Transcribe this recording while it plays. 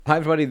Hi,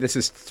 everybody. This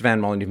is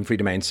Sven Molyneux from Free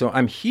Domain. So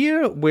I'm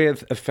here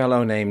with a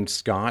fellow named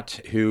Scott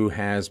who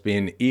has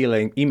been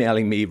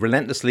emailing me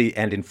relentlessly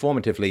and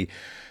informatively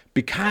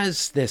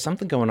because there's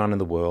something going on in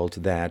the world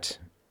that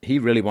he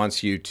really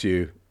wants you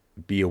to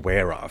be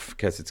aware of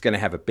because it's going to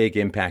have a big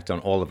impact on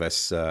all of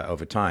us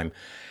over time.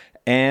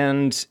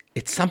 And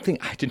it's something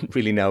I didn't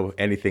really know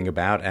anything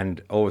about,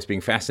 and always being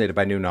fascinated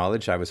by new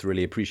knowledge. I was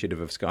really appreciative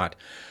of Scott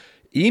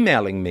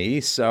emailing me.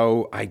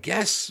 So I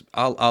guess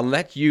I'll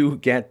let you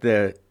get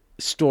the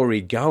story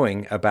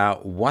going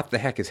about what the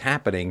heck is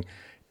happening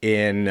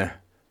in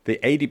the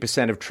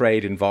 80% of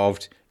trade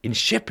involved in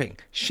shipping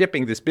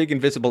this big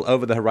invisible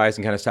over the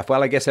horizon kind of stuff.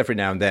 Well, I guess every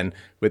now and then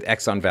with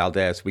Exxon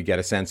Valdez, we get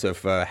a sense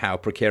of how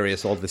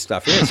precarious all this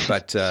stuff is.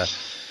 But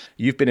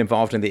you've been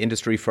involved in the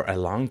industry for a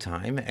long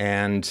time.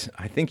 And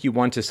I think you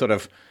want to sort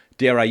of,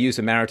 dare I use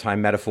a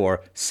maritime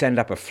metaphor, send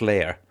up a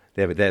flare.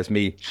 There's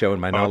me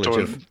showing my knowledge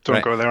don't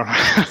right? go there.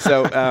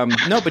 So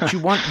no, but you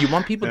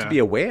want people to be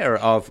aware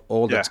of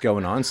all that's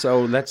going on.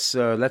 So let's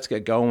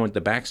get going with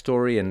the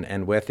backstory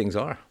and where things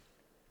are.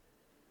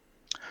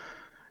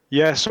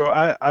 Yeah. So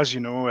as you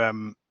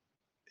know,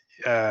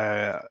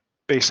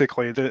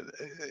 basically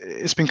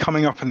it's been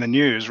coming up in the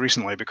news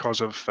recently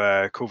because of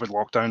COVID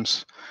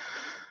lockdowns.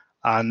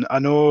 And I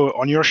know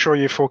on your show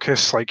you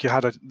focus, like you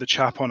had the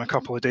chap on a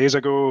couple of days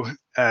ago,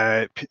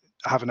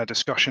 having a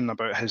discussion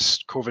about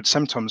his COVID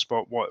symptoms,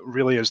 but what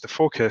really is the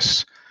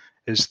focus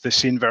is the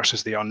seen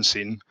versus the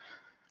unseen,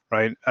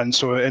 right? And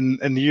so in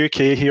the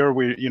UK here,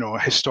 we, a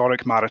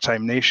historic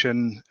maritime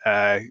nation,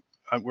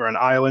 we're an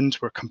island,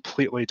 we're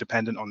completely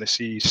dependent on the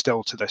sea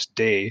still to this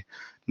day.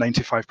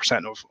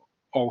 95% of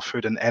all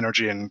food and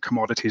energy and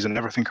commodities and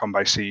everything come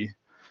by sea.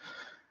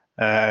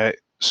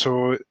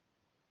 So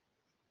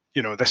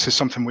this is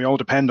something we all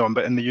depend on,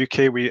 but in the UK,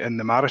 in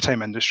the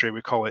maritime industry,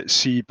 we call it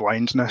sea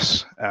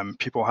blindness.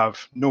 People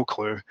have no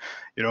clue.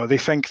 They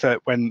think that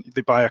when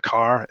they buy a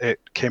car, it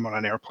came on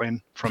an airplane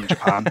from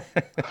Japan,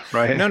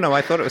 right? No,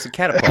 I thought it was a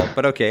catapult,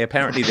 but okay,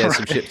 apparently there's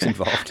some ships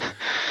involved.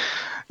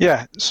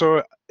 Yeah,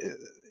 so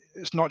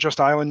it's not just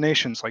island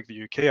nations like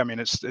the UK. I mean,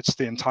 it's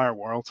the entire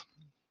world.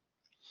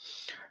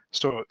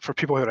 So for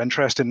people who are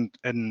interested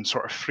in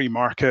sort of free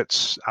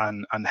markets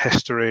and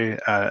history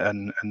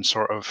and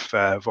sort of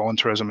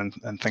voluntarism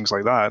and things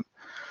like that,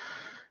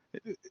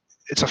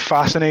 it's a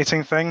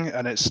fascinating thing,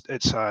 and it's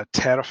a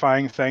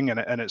terrifying thing,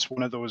 and it's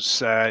one of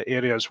those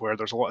areas where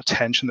there's a lot of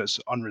tension that's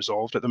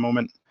unresolved at the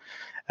moment.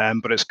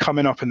 But it's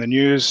coming up in the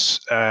news,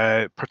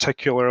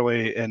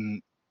 particularly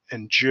in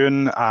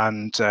June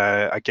and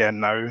again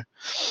now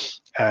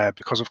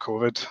because of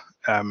COVID.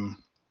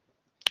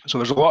 So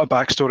there's a lot of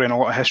backstory and a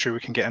lot of history we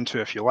can get into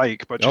if you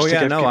like. But just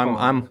people...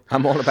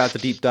 I'm all about the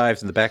deep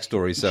dives and the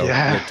backstory. So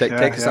take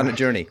us on a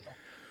journey.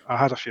 I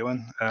had a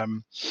feeling.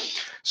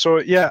 So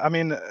yeah, I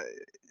mean,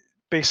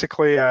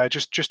 basically,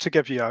 just to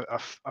give you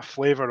a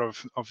flavor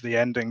of the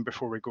ending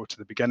before we go to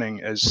the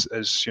beginning is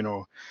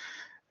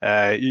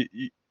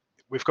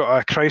we've got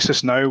a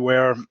crisis now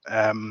where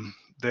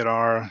there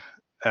are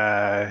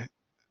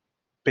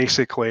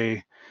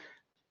basically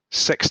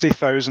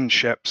 60,000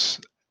 ships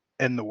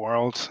in the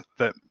world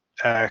that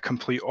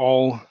complete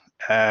all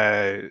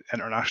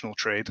international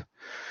trade.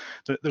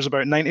 There's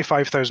about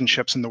 95,000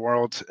 ships in the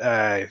world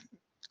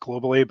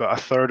globally, but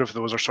a third of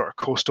those are sort of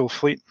coastal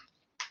fleet.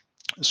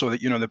 So that,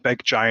 the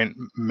big giant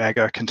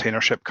mega container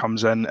ship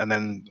comes in, and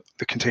then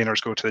the containers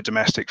go to the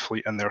domestic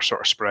fleet and they're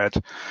sort of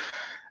spread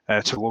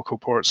to local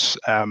ports.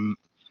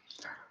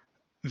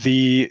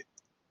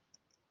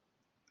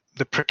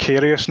 The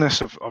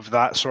precariousness of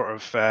that sort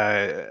of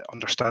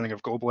understanding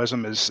of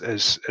globalism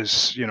is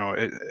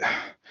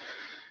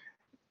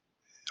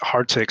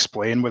hard to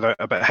explain without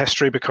a bit of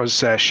history,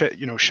 because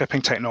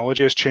shipping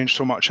technology has changed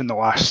so much in the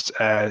last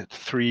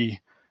 3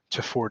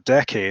 to 4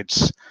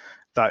 decades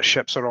that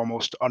ships are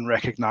almost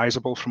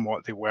unrecognizable from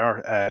what they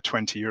were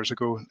 20 years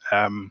ago.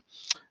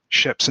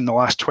 Ships in the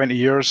last 20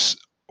 years,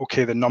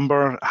 okay, the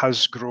number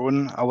has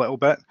grown a little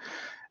bit,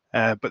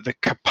 but the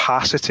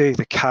capacity,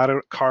 the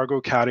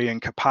cargo carrying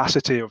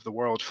capacity of the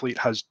world fleet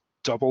has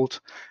doubled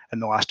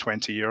in the last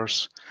 20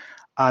 years.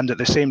 And at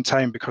the same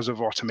time, because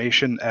of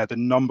automation, the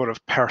number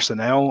of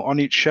personnel on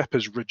each ship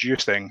is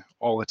reducing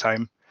all the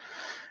time.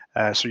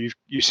 So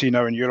you see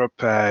now in Europe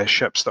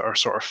ships that are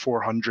sort of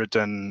 400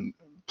 and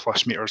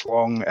plus meters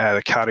long,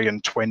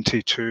 carrying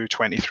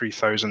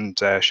 23,000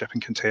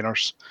 shipping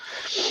containers.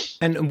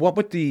 And what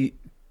would the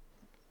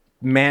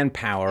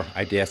manpower,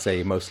 I dare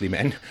say mostly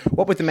men,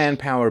 what would the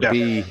manpower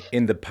be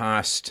in the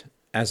past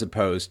as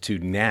opposed to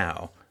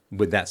now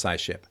with that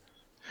size ship?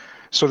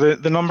 So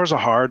the numbers are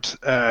hard,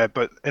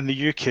 but in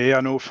the UK, I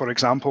know, for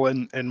example,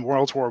 in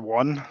World War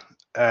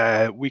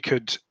I, we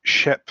had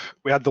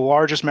the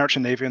largest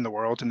merchant navy in the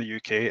world in the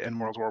UK in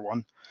World War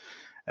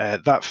I.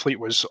 That fleet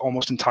was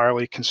almost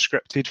entirely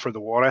conscripted for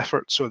the war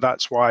effort. So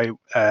that's why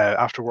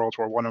after World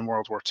War I and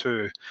World War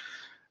II,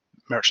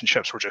 merchant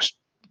ships were just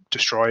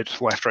destroyed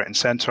left, right, and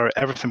center.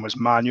 Everything was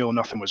manual,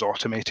 nothing was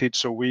automated.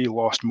 So we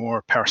lost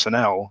more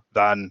personnel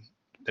than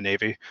the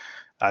Navy.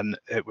 and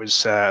it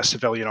was a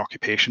civilian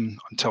occupation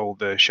until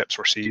the ships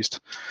were seized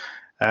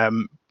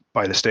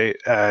by the state.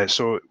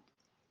 So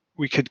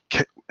we could,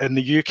 in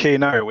the UK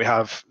now, we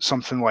have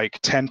something like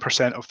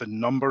 10% of the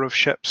number of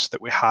ships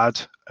that we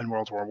had in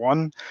World War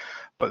One,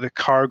 but the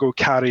cargo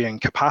carrying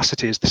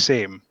capacity is the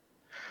same.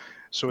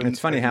 So it's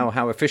funny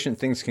how efficient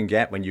things can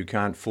get when you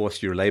can't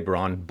force your labor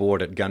on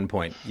board at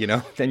gunpoint.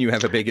 Then you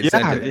have a big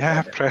incentive.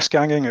 Yeah, press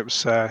ganging. It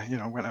was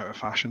went out of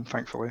fashion,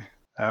 thankfully.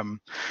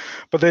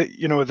 But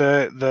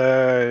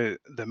the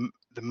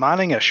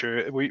manning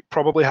issue, we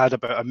probably had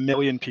about 1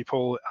 million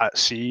people at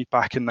sea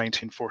back in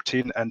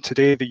 1914, and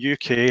today the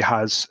UK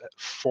has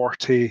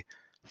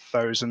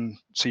 40,000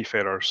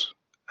 seafarers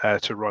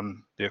to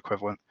run the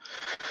equivalent.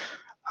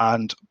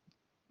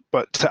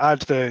 But to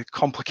add the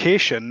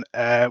complication,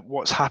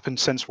 what's happened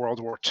since World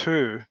War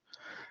II,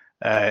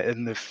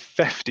 in the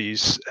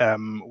 50s,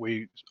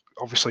 we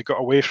obviously got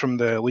away from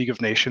the League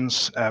of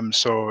Nations.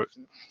 So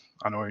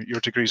I know your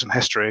degree's in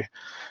history,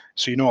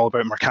 so you know all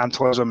about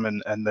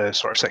mercantilism and the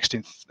sort of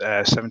 16th,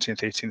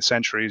 17th, 18th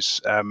centuries.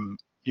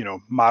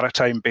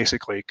 Maritime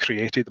basically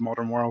created the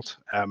modern world.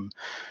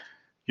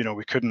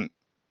 We couldn't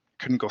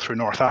go through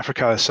North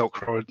Africa. The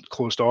Silk Road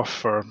closed off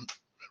for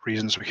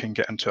reasons we can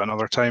get into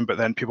another time, but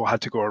then people had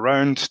to go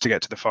around to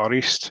get to the Far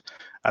East,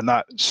 and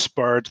that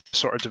spurred the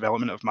sort of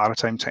development of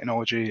maritime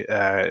technology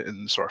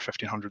in the sort of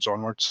 1500s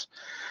onwards.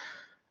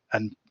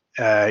 And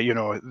I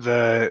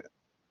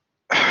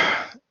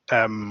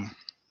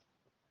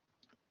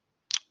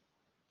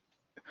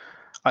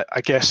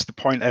guess the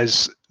point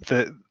is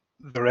that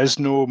there is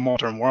no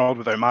modern world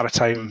without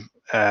maritime.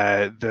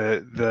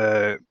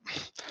 The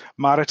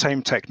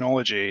maritime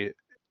technology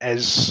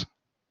is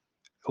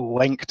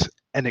linked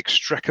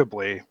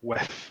inextricably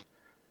with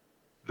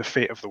the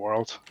fate of the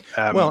world.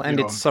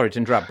 Sorry to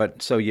interrupt,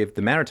 but so you have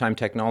the maritime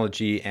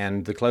technology,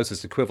 and the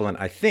closest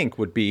equivalent, I think,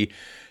 would be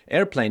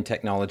airplane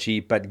technology.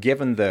 But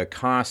given the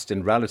cost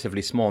and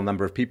relatively small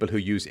number of people who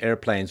use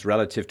airplanes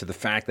relative to the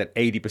fact that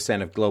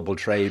 80% of global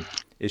trade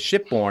is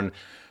shipborne,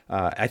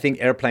 I think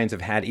airplanes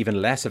have had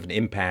even less of an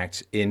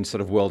impact in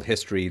sort of world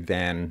history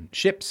than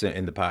ships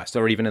in the past,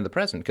 or even in the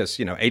present, because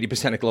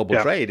 80% of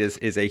global trade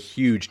is a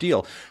huge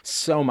deal.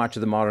 So much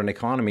of the modern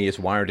economy is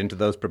wired into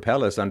those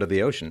propellers under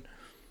the ocean.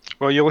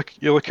 Well, you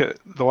look at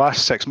the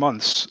last 6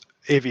 months,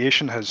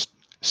 aviation has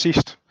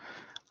ceased,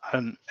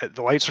 and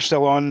the lights are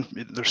still on.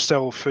 There's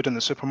still food in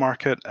the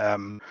supermarket.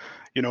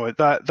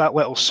 That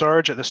little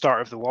surge at the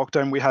start of the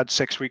lockdown, we had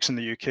 6 weeks in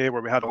the UK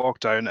where we had a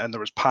lockdown, and there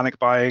was panic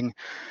buying.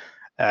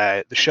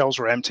 The shelves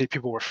were empty.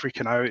 People were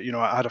freaking out.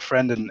 I had a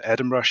friend in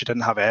Edinburgh. She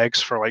didn't have eggs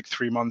for like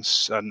 3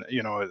 months, and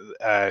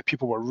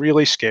people were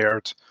really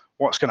scared.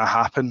 What's going to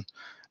happen?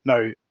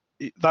 Now,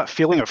 that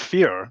feeling of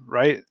fear,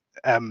 right?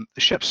 The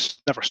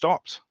ships never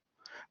stopped.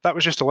 That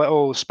was just a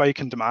little spike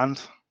in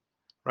demand,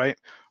 right?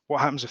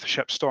 What happens if the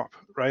ships stop,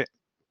 right?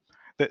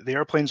 The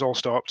airplanes all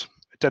stopped.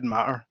 It didn't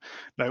matter.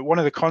 Now, one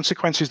of the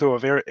consequences, though,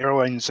 of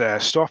airlines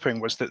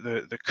stopping was that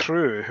the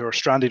crew who are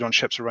stranded on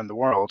ships around the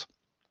world,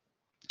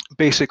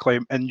 basically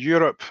in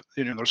Europe,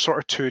 there's sort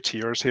of two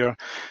tiers here.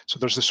 So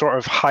there's the sort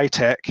of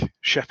high-tech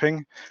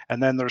shipping,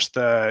 and then there's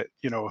the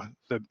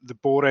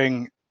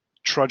boring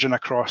trudging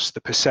across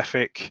the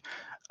Pacific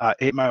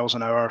 8 miles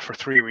an hour for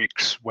 3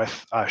 weeks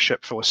with a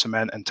ship full of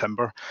cement and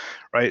timber,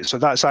 right? So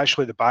that's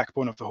actually the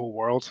backbone of the whole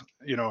world,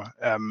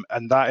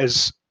 and that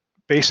is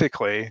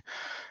basically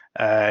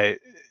a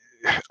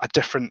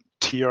different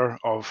tier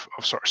of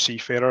sort of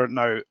seafarer.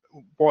 Now,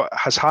 what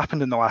has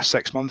happened in the last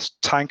 6 months,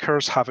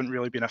 tankers haven't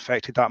really been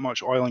affected that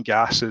much. Oil and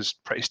gas is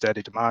pretty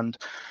steady demand.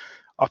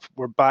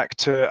 We're back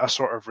to a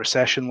sort of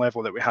recession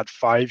level that we had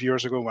 5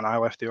 years ago when I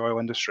left the oil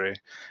industry.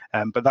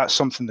 But that's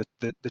something that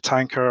the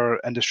tanker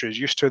industry is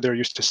used to. They're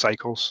used to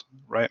cycles,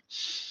 right?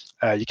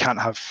 You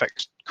can't have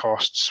fixed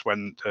costs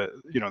when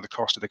the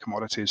cost of the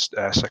commodity is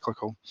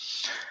cyclical.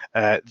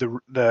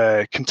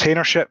 The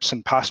container ships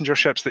and passenger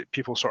ships that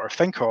people sort of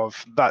think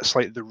of, that's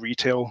like the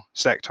retail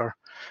sector,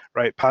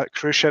 right?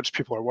 Cruise ships,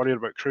 people are worried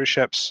about cruise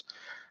ships.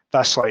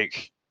 That's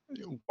like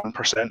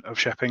 1% of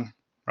shipping,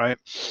 right?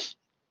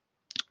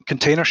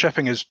 Container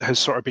shipping has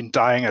sort of been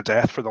dying a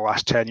death for the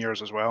last 10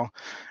 years as well.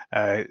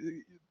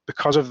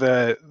 Because of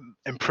the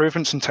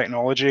improvements in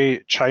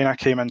technology, China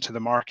came into the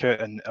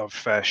market of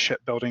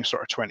shipbuilding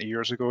sort of 20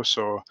 years ago.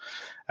 So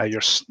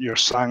your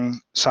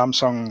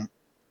Samsung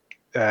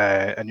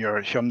and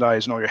your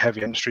Hyundais and all your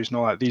heavy industries and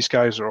all that, these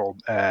guys are all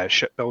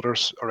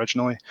shipbuilders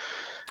originally.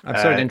 I'm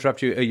sorry to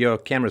interrupt you. Your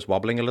camera's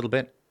wobbling a little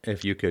bit.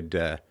 If you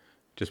could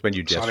just when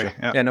you gesture.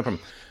 Sorry, yeah, no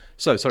problem.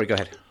 So, sorry, go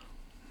ahead.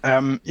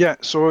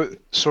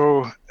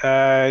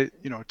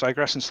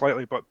 Digressing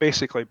slightly, but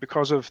basically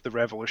because of the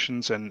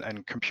revolutions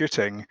in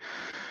computing,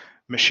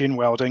 machine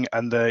welding,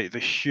 and the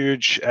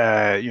huge,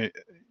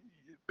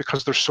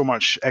 because there's so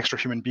much extra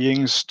human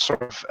beings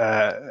sort of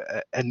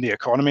in the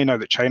economy now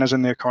that China's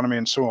in the economy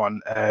and so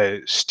on,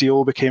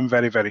 steel became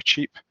very, very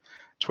cheap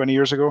 20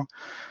 years ago.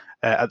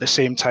 At the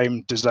same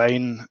time,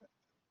 design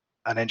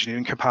and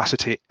engineering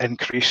capacity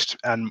increased,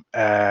 and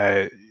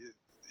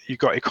you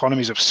got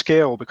economies of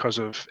scale because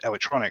of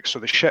electronics. So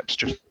the ships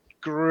just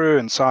grew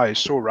in size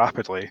so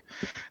rapidly.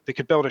 They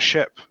could build a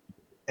ship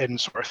in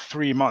sort of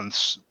 3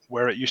 months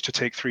where it used to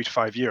take 3 to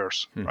 5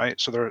 years, right?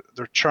 So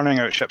they're churning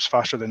out ships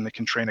faster than they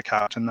can train a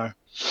captain now.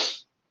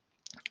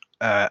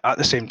 At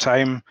the same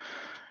time,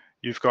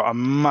 you've got a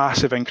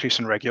massive increase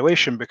in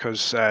regulation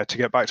because, to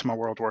get back to my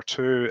World War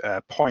II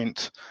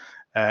point,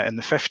 in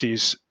the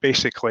 50s,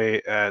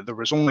 basically, there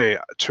was only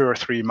 2 or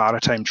 3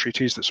 maritime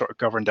treaties that sort of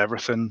governed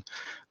everything.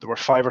 There were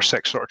 5 or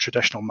 6 sort of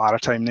traditional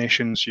maritime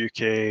nations,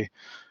 UK,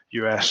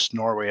 US,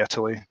 Norway,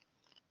 Italy,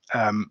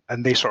 and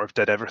they sort of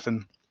did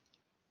everything.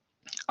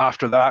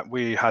 After that,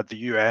 we had the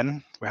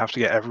UN. We have to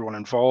get everyone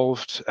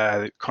involved,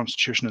 the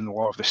Constitution and the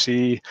Law of the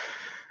Sea.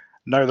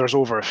 Now there's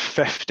over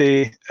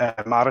 50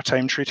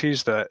 maritime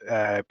treaties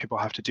that people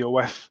have to deal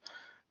with.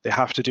 They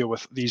have to deal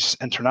with these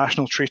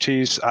international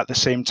treaties at the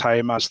same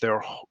time as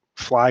their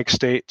flag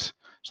state,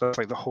 so that's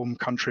like the home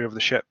country of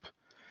the ship,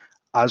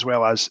 as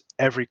well as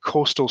every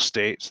coastal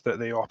state that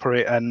they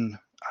operate in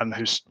and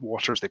whose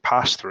waters they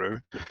pass through.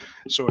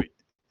 So,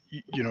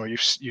 you know,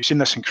 you've seen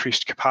this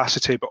increased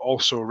capacity, but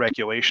also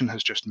regulation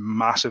has just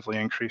massively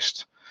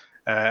increased,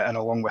 and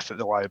along with it,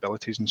 the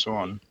liabilities and so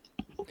on.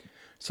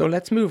 So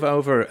let's move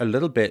over a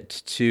little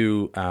bit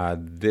to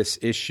this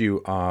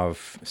issue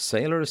of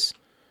sailors.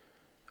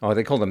 Oh,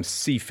 they call them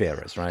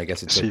seafarers, right? I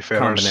guess it's a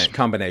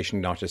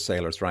combination, not just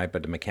sailors, right?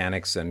 But the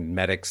mechanics and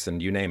medics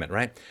and you name it,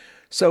 right?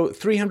 So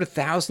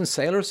 300,000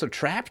 sailors are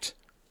trapped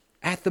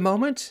at the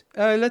moment.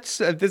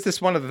 This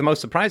is one of the most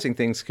surprising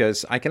things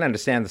because I can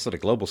understand the sort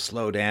of global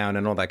slowdown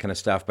and all that kind of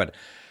stuff. But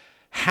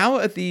how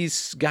are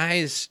these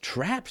guys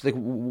trapped? Like,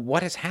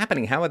 what is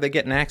happening? How are they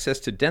getting access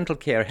to dental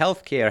care,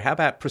 health care? How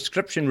about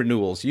prescription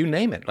renewals? You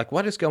name it. Like,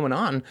 what is going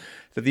on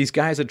that these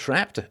guys are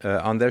trapped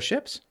on their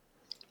ships?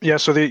 Yeah,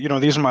 so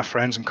these are my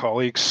friends and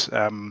colleagues.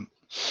 I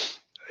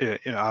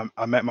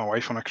met my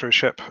wife on a cruise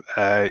ship.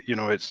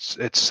 Let's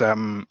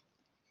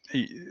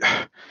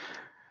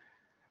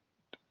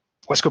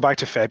go back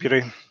to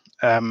February.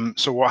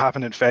 So what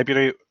happened in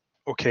February?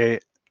 Okay,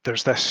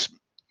 there's this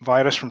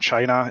virus from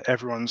China.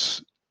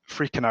 Everyone's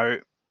freaking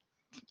out.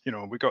 You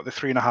know, we got the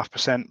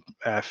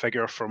 3.5%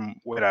 figure from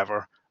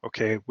wherever.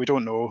 Okay, we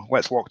don't know.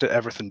 Let's lock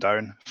everything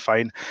down.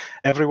 Fine.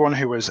 Everyone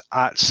who was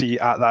at sea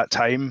at that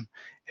time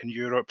in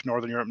Europe,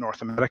 Northern Europe,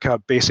 North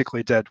America,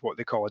 basically did what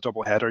they call a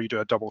double header. You do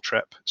a double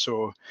trip.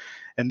 So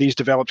in these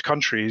developed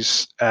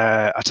countries,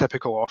 a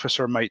typical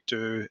officer might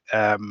do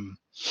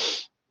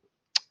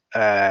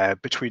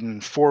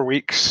between 4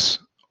 weeks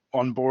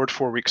on board,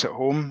 4 weeks at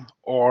home,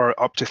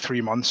 or up to 3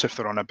 months if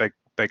they're on a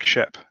big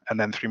ship, and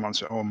then 3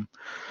 months at home.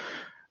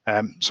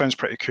 Sounds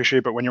pretty cushy,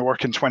 but when you're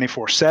working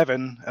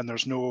 24/7 and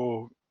there's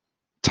no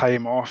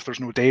time off, there's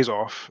no days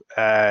off,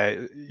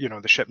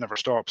 the ship never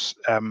stops.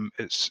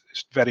 It's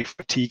very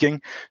fatiguing.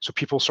 So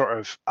people sort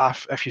of,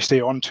 if you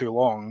stay on too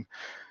long,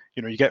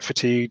 you get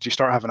fatigued, you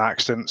start having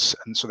accidents,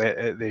 and so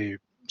they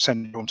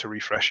send you home to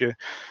refresh you.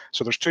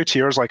 So there's 2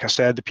 tiers, like I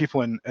said. The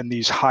people in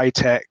these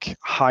high-tech,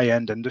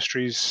 high-end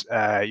industries,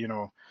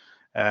 oil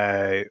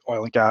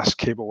and gas,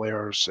 cable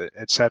layers,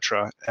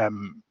 etc.,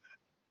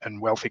 in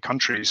wealthy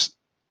countries,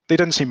 they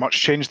didn't see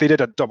much change. They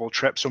did a double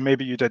trip, so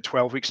maybe you did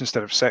 12 weeks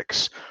instead of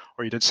 6,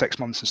 or you did 6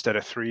 months instead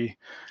of 3.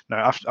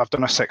 Now, I've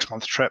done a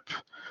 6-month trip.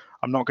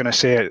 I'm not going to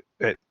say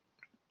it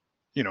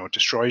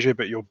destroys you,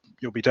 but you'll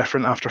be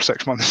different after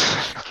 6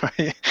 months.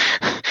 Right?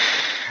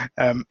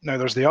 Now,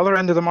 there's the other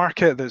end of the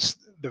market. There's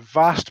the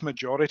vast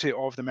majority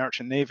of the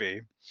merchant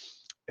navy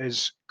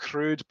is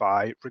crewed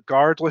by,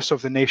 regardless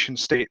of the nation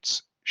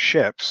state's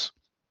ships,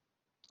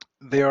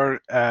 they are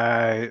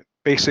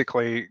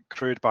basically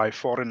crewed by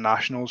foreign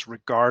nationals,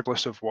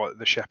 regardless of what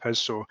the ship is.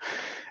 So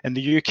in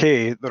the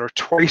UK, there are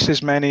twice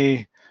as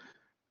many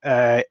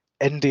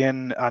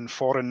Indian and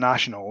foreign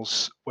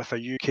nationals with a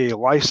UK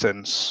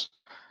license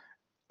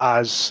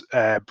as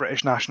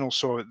British nationals.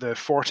 So the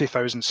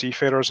 40,000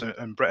 seafarers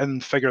in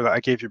Britain, figure that I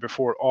gave you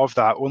before, of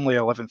that, only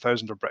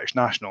 11,000 are British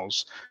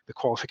nationals. The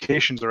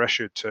qualifications are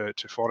issued to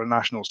foreign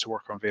nationals to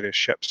work on various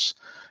ships,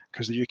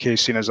 because the UK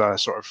is seen as a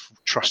sort of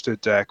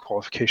trusted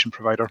qualification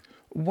provider.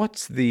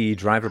 What's the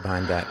driver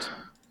behind that?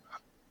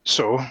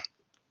 So,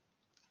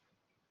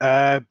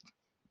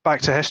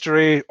 back to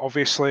history,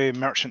 obviously,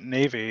 merchant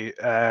navy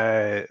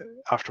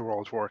after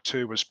World War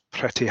II was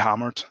pretty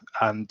hammered,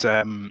 and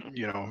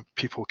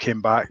people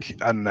came back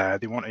and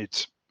they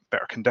wanted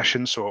better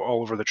conditions. So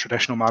all over the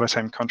traditional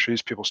maritime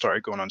countries, people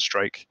started going on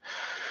strike,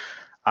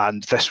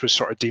 and this was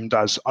sort of deemed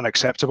as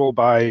unacceptable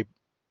by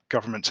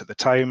governments at the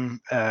time.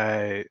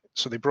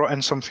 So they brought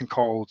in something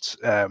called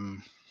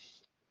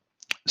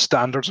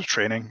standards of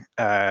training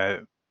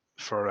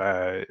for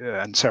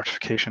and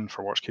certification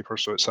for watchkeepers.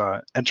 So it's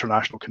an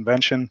international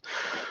convention.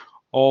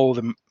 All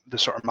the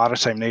sort of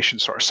maritime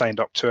nations sort of signed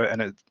up to it,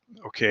 and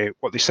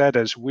what they said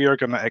is, we are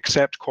going to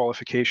accept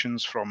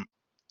qualifications from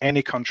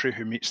any country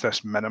who meets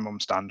this minimum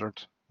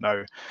standard.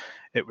 Now,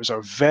 it was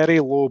a very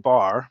low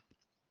bar.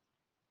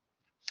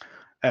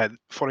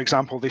 For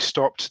example, they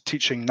stopped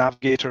teaching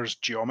navigators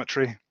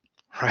geometry,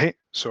 right?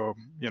 So,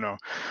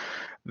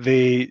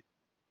 They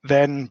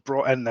then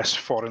brought in this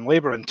foreign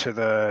labour into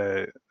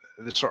the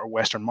sort of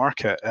Western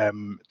market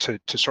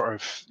to sort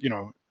of,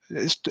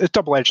 it's a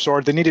double-edged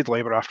sword. They needed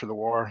labour after the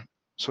war,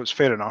 so it's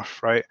fair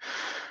enough, right?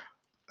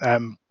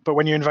 But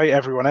when you invite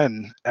everyone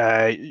in,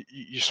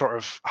 you sort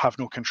of have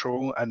no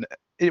control. And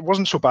it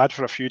wasn't so bad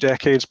for a few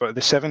decades, but in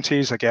the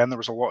 70s, again, there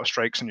was a lot of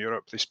strikes in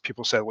Europe. These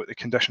people said, look, the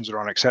conditions are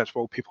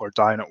unacceptable. People are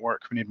dying at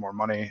work. We need more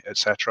money,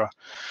 etc.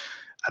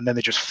 And then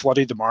they just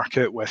flooded the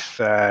market with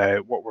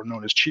what were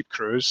known as cheap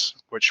crews,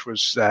 which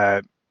was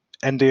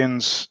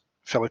Indians,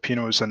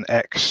 Filipinos, and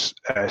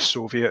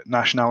ex-Soviet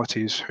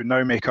nationalities who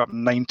now make up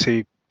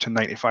 90 to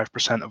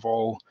 95% of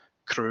all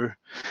crew.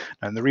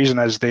 And the reason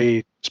is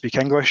they speak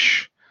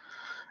English.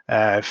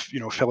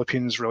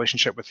 Philippines'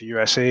 relationship with the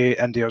USA,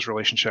 India's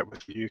relationship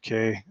with the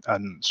UK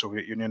and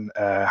Soviet Union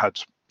had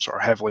sort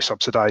of heavily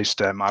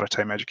subsidized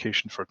maritime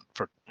education for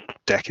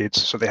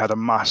decades. So they had a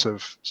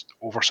massive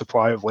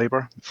oversupply of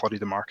labor,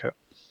 flooded the market.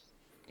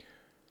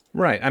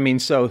 Right. I mean,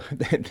 so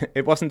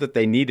it wasn't that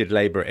they needed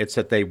labor; it's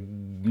that they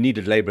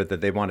needed labor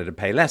that they wanted to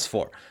pay less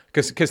for.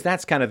 Because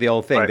that's kind of the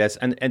old thing. Right.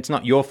 And it's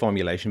not your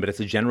formulation, but it's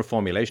a general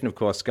formulation, of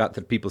course, Scott,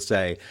 that people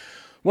say,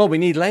 well, we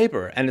need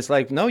labor. And it's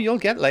like, no, you'll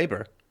get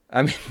labor.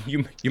 I mean,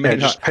 you may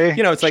not. Pay.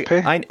 It's like,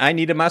 I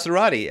need a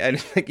Maserati. And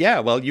it's like, yeah,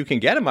 well, you can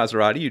get a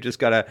Maserati. You just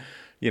got to,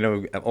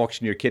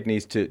 auction your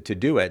kidneys to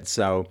do it.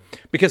 So,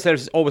 because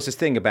there's always this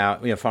thing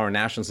about, foreign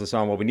nationals and so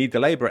on. Well, we need the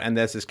labor. And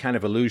there's this kind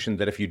of illusion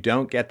that if you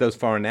don't get those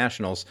foreign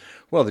nationals,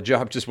 well, the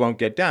job just won't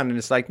get done. And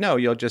it's like, no,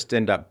 you'll just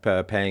end up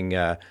paying,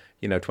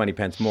 20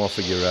 pence more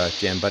for your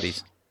jam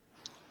buddies.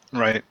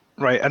 Right.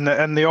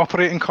 And the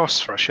operating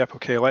costs for a ship,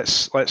 okay,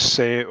 let's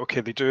say,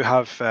 okay, they do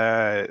have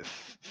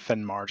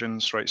thin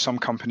margins, right? Some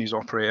companies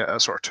operate at a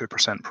sort of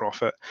 2%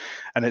 profit,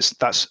 and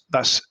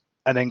that's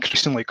an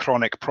increasingly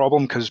chronic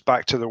problem, because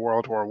back to the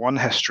World War I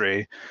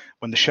history,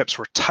 when the ships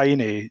were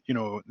tiny,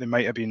 they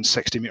might have been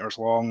 60 meters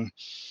long,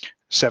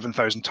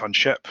 7,000 ton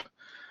ship,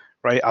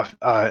 right?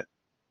 A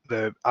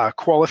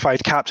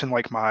qualified captain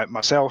like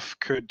myself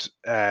could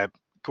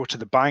go to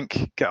the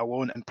bank, get a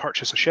loan, and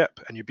purchase a ship,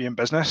 and you'd be in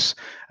business.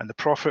 And the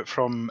profit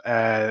from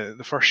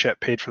the first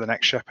ship paid for the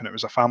next ship, and it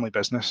was a family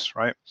business,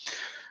 right?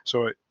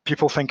 So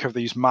people think of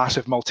these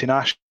massive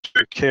multinationals,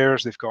 who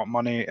cares, they've got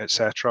money,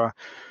 etc.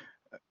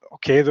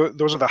 Okay,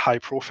 those are the high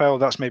profile,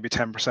 that's maybe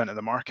 10% of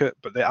the market,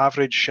 but the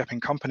average shipping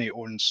company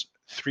owns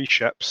 3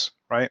 ships,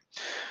 right?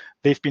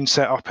 They've been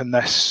set up in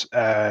this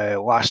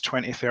last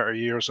 20, 30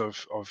 years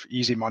of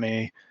easy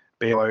money,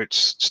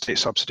 bailouts, state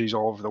subsidies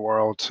all over the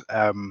world,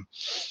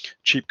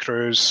 cheap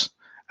crews,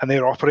 and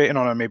they're operating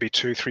on a maybe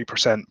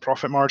 2-3%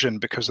 profit margin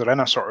because they're in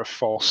a sort of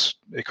false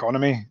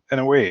economy in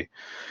a way.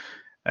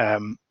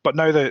 But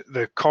now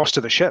the cost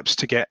of the ships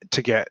to get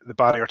the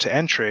barrier to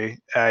entry,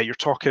 you're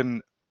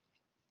talking,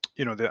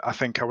 I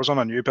think I was on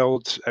a new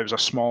build. It was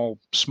a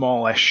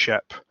smallish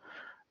ship,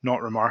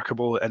 not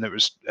remarkable, and it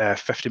was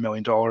 $50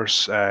 million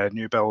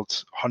new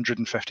build.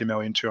 150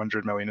 million,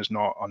 200 million is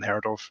not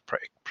unheard of,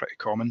 pretty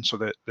common. So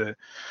the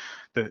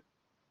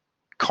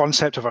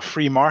concept of a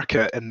free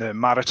market in the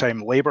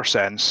maritime labor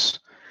sense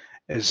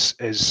is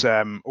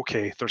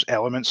okay. There's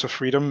elements of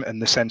freedom in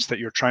the sense that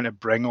you're trying to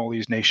bring all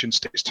these nation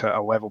states to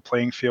a level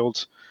playing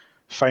field.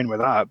 Fine with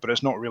that, but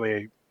it's not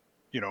really,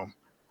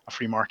 a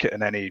free market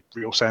in any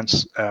real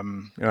sense.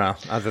 Well,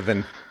 other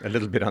than a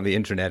little bit on the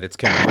internet, it's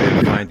kind of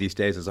hard to find these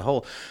days as a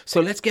whole.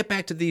 So let's get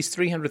back to these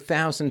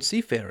 300,000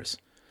 seafarers.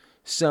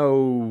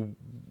 So,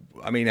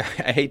 I mean,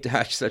 I hate to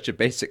ask such a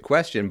basic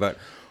question, but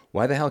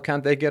why the hell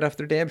can't they get off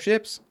their damn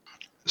ships?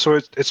 So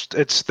it's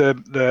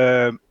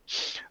the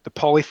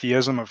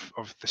polytheism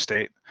of the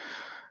state.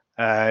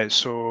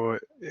 So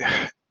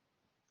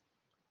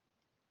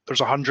there's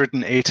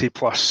 180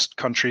 plus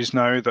countries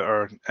now that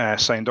are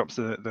signed up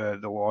to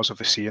the laws of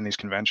the sea in these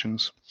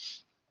conventions.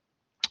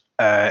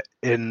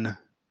 In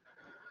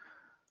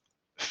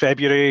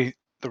February,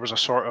 there was a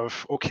sort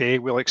of, okay,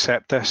 we'll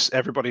accept this.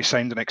 Everybody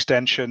signed an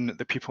extension.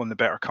 The people in the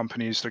better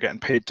companies, they're getting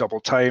paid double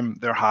time.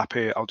 They're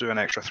happy. I'll do an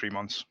extra 3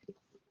 months.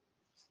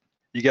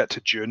 You get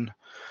to June,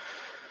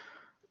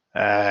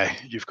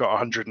 you've got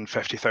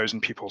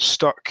 150,000 people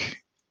stuck.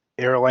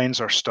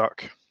 Airlines are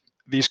stuck.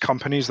 These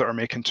companies that are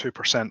making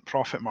 2%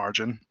 profit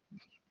margin,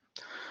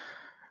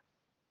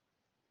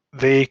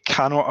 they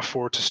cannot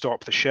afford to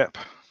stop the ship,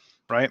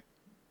 right?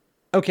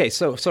 Okay,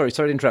 so sorry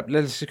to interrupt.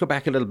 Let's just go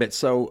back a little bit.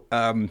 So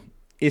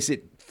is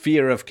it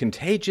fear of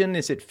contagion?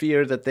 Is it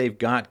fear that they've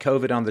got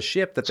COVID on the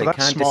ship, that they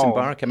can't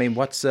disembark? I mean,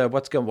 what's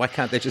going? Why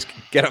can't they just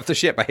get off the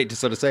ship? I hate to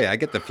sort of say, I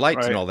get the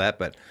flights and all that,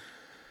 but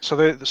so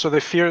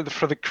the fear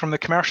from the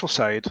commercial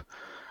side,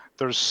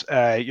 there's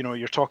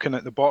you're talking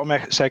at the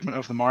bottom segment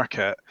of the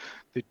market.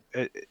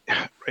 The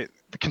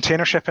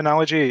container ship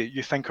analogy,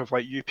 you think of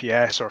like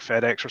UPS or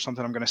FedEx or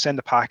something. I'm going to send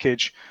a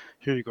package.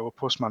 Here you go,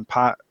 Postman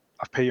Pat.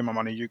 I pay you my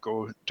money. You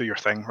go do your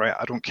thing, right?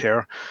 I don't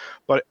care.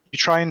 But you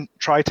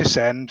try to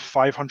send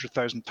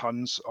 500,000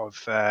 tons of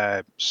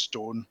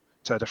stone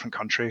to a different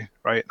country,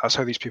 right? That's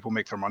how these people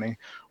make their money,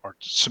 or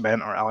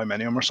cement or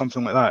aluminium or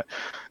something like that.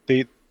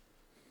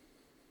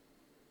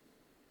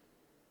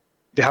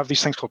 they have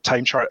these things called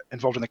time chart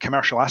involved in the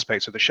commercial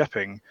aspects of the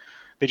shipping.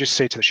 They just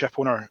say to the ship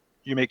owner,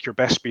 you make your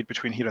best speed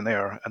between here and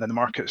there, and then the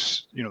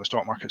markets, the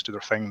stock markets do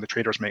their thing. The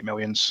traders make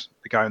millions.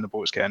 The guy on the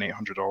boat's getting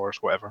 $800,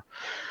 whatever.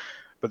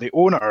 But the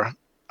owner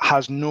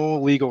has no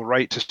legal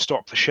right to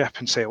stop the ship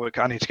and say, look,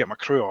 I need to get my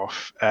crew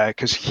off,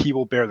 because he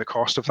will bear the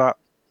cost of that.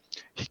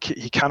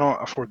 He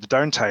cannot afford the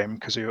downtime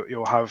because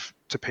he'll have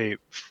to pay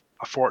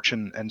a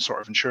fortune in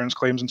sort of insurance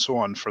claims and so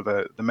on for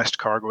the missed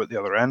cargo at the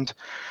other end.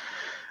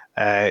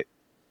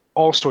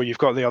 Also, you've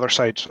got the other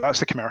side. So that's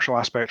the commercial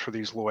aspect for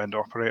these low-end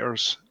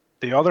operators.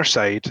 The other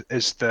side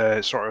is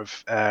the sort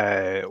of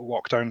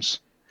lockdowns.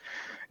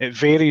 It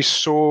varies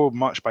so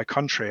much by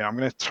country. I'm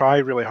going to try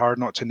really hard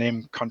not to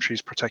name countries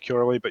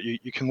particularly, but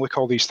you can look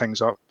all these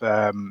things up.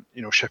 If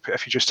you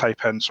just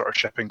type in sort of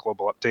shipping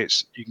global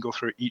updates, you can go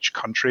through each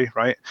country,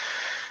 right?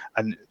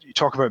 And you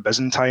talk about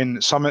Byzantine.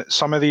 Some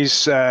of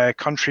these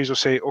countries will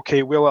say,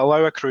 okay, we'll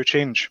allow a crew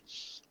change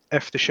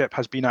if the ship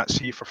has been at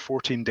sea for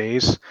 14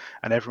 days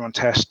and everyone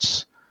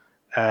tests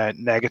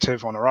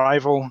negative on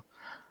arrival,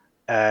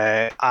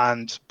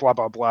 and blah,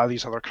 blah, blah,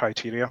 these other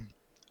criteria.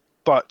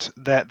 But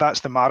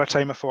that's the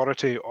maritime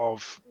authority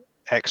of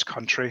X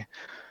country.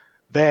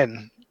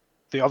 Then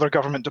the other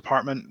government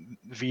department,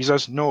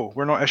 visas, no,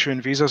 we're not issuing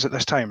visas at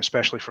this time,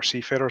 especially for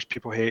seafarers.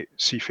 People hate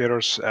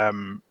seafarers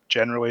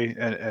generally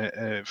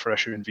for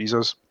issuing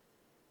visas.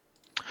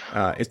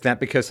 Is that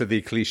because of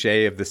the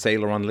cliche of the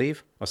sailor on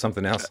leave or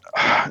something else?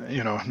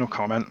 No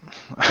comment.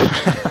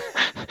 I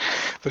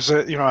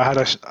had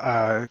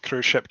a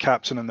cruise ship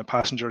captain, and the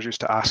passengers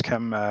used to ask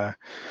him,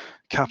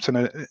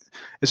 Captain,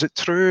 is it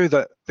true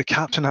that the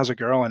captain has a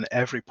girl in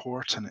every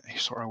port? And he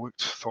sort of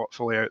looked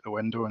thoughtfully out the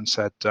window and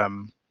said, I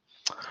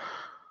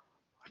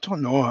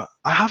don't know.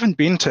 I haven't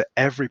been to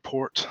every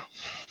port.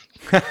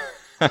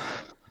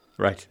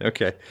 Right.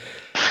 Okay.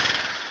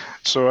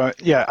 So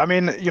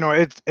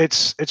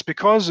it's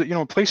because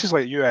places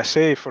like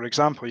USA, for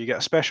example, you get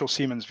a special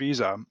seaman's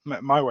visa.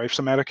 My wife's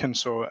American,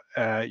 so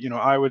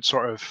I would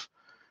sort of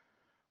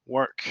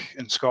work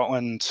in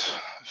Scotland,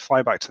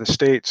 fly back to the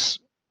States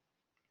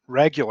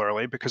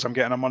regularly because I'm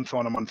getting a month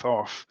on, a month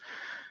off.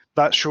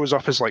 That shows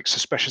up as like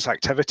suspicious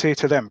activity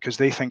to them because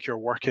they think you're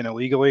working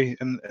illegally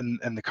in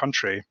the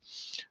country.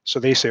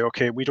 So they say,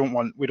 okay, we don't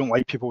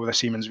like people with a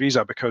seaman's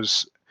visa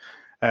because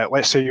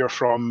let's say you're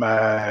from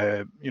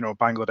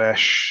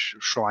Bangladesh,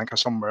 Sri Lanka,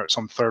 somewhere,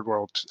 some third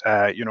world,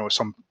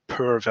 some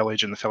poor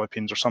village in the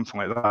Philippines or something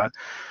like that.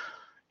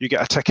 You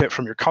get a ticket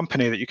from your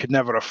company that you could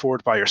never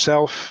afford by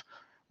yourself.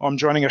 Oh, I'm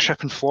joining a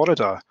ship in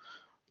Florida.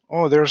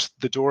 Oh, there's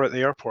the door at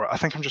the airport. I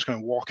think I'm just going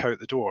to walk out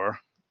the door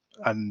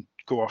and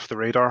go off the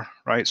radar,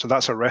 right? So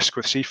that's a risk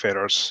with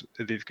seafarers.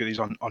 They've got these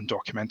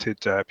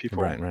undocumented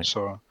people. Right.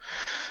 So,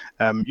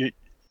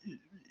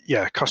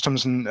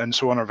 customs and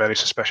so on are very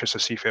suspicious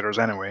of seafarers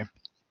anyway.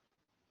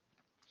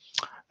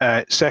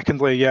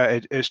 Secondly,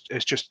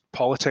 it's just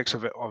politics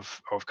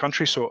of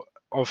country. So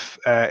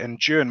in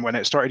June, when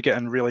it started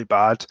getting really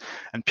bad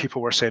and people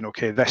were saying,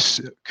 okay,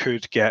 this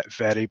could get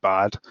very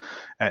bad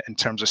in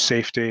terms of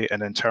safety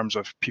and in terms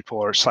of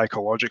people are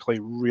psychologically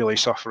really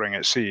suffering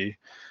at sea,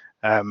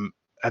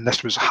 and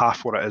this was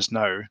half what it is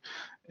now.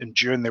 In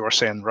June, they were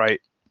saying, right,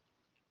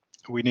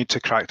 we need to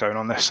crack down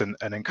on this and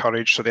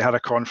encourage. So they had a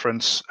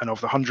conference, and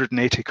of the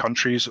 180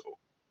 countries,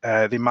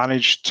 they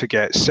managed to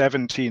get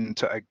 17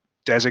 to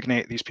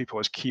designate these people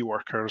as key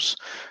workers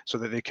so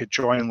that they could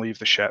join and leave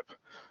the ship.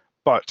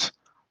 But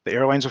the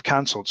airlines have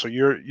cancelled. So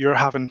you're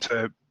having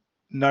to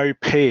now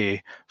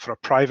pay for a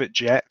private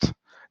jet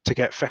to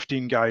get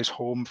 15 guys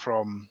home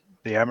from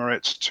the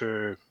Emirates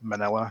to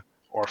Manila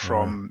or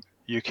from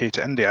UK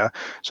to India.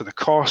 So the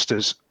cost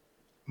is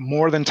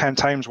more than 10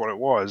 times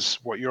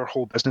what your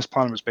whole business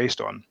plan was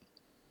based on.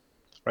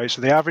 Right.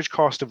 So the average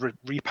cost of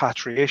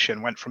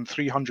repatriation went from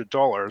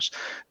 $300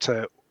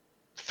 to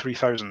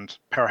 $3,000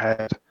 per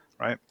head.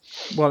 Right.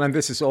 Well, and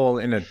this is all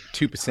in a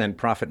 2%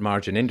 profit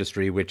margin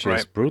industry, which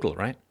is brutal,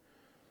 right?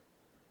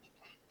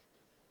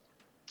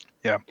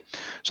 Yeah.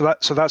 So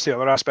that's the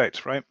other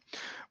aspect, right?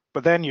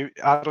 But then you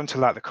add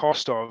onto that the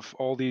cost of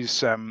all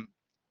these. I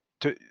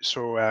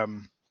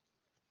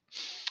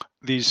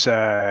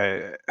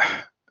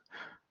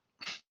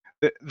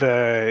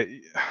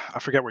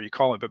forget what you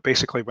call it, but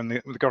basically when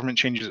the government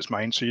changes its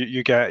mind, so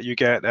you get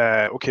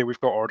okay,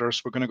 we've got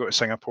orders, we're going to go to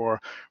Singapore,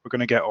 we're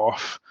going to get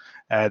off.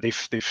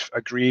 They've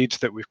agreed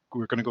that we're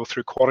going to go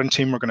through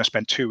quarantine. We're going to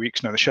spend 2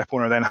 weeks. Now the ship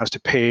owner then has to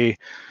pay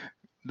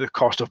the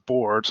cost of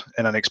board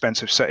in an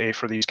expensive city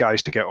for these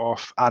guys to get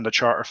off and a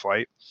charter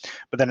flight.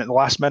 But then at the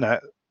last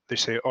minute, they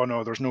say, oh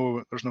no, there's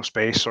no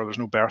space, or there's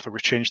no berth, or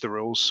we've changed the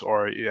rules,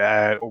 or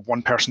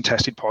one person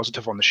tested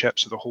positive on the ship,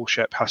 so the whole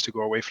ship has to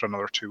go away for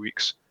another 2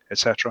 weeks,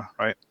 etc.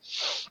 Right?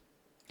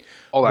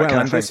 All that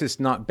kind of thing. This is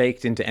not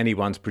baked into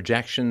anyone's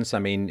projections. I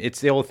mean,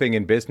 it's the old thing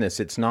in business.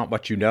 It's not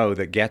what you know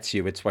that gets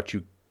you. It's what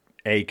you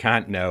A,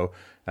 can't know,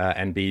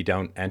 and B,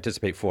 don't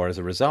anticipate for as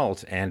a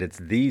result. And it's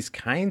these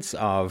kinds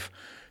of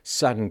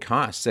sudden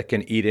costs that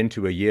can eat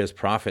into a year's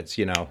profits,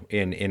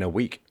 in a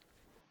week.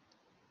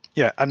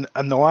 Yeah, and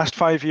the last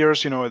 5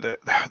 years, the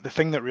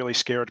thing that really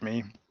scared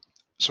me.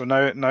 So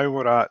now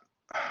we're at.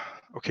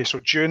 Okay, so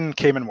June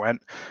came and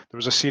went. There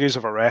was a series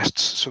of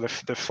arrests. So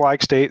the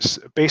flag states,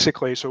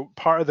 basically, so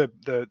part of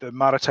the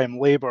maritime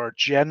labour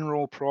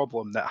general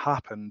problem that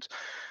happened,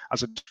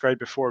 as I described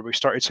before, we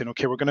started saying,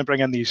 okay, we're going to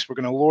bring in we're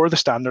going to lower the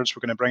standards,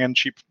 we're going to bring in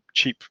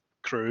cheap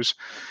crews.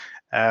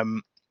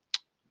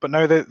 But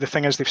now the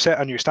thing is, they've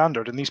set a new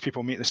standard, and these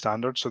people meet the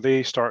standard, so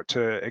they start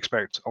to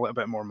expect a little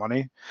bit more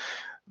money.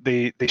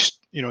 These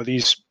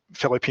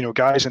Filipino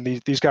guys, and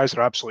these guys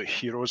are absolute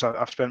heroes.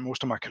 I've spent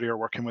most of my career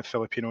working with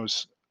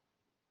Filipinos.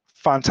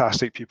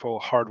 Fantastic people,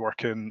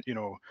 hardworking,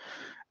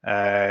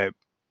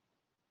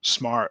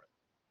 smart,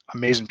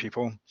 amazing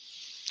people.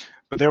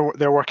 But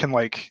they're working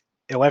like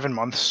 11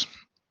 months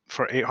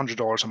for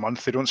 $800 a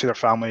month. They don't see their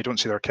family, don't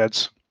see their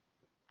kids,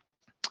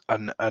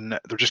 and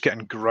they're just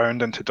getting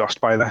ground into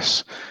dust by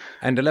this.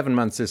 And 11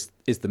 months is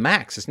the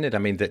max, isn't it? I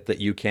mean,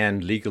 that you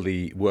can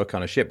legally work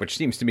on a ship, which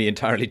seems to me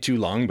entirely too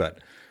long, but.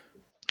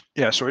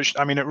 Yeah, so it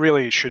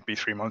really should be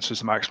 3 months is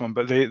the maximum.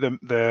 But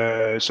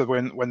so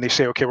when they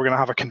say, okay, we're going to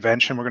have a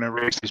convention, we're going to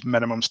raise these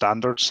minimum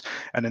standards,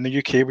 and in the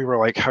UK we were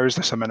like, how is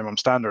this a minimum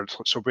standard?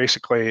 So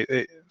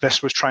basically,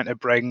 this was trying to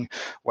bring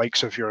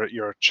likes of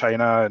your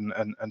China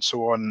and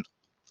so on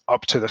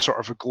up to the sort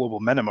of a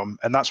global minimum,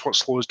 and that's what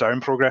slows down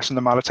progress in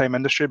the maritime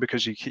industry,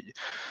 because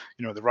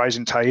the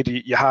rising tide,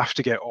 you have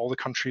to get all the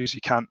countries.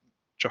 You can't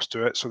just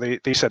do it. So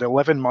they said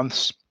 11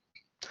 months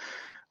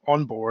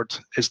on board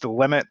is the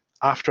limit.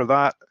 After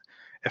that,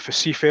 if a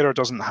seafarer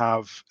doesn't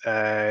have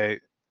a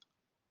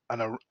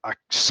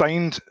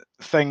signed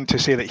thing to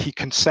say that he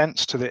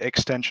consents to the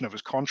extension of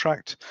his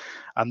contract,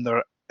 and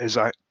there is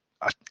a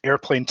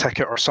airplane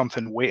ticket or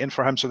something waiting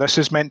for him. So this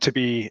is meant to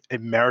be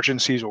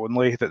emergencies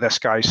only, that this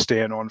guy's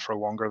staying on for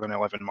longer than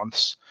 11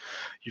 months.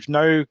 You've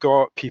now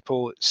got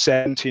people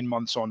 17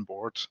 months on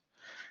board.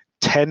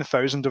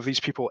 10,000 of these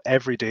people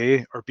every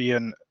day are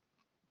being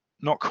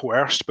not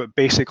coerced, but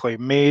basically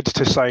made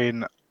to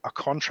sign a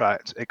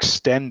contract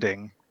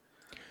extending.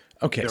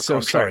 Okay, so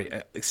contract.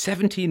 Sorry,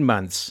 17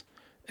 months.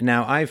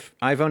 Now,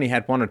 I've only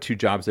had one or two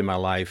jobs in my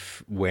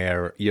life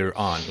where you're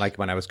on, like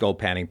when I was gold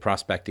panning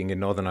prospecting in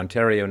Northern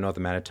Ontario,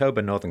 Northern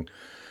Manitoba, Northern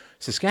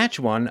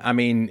Saskatchewan. I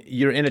mean,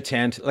 you're in a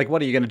tent. Like,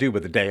 what are you going to do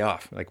with the day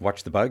off? Like,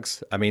 watch the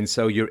bugs? I mean,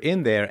 so you're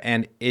in there,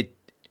 and it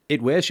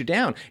wears you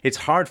down. It's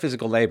hard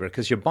physical labor,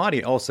 because your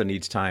body also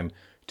needs time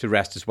to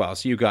rest as well.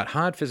 So you've got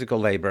hard physical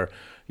labor,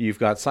 you've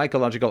got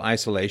psychological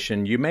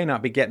isolation. You may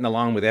not be getting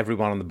along with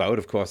everyone on the boat.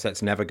 Of course,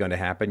 that's never going to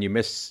happen. You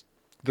miss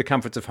the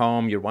comforts of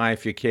home, your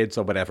wife, your kids,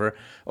 or whatever,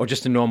 or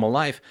just a normal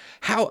life.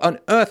 How on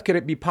earth could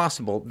it be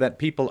possible that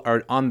people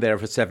are on there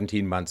for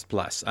 17 months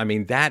plus? I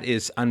mean, that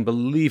is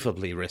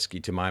unbelievably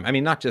risky to my, I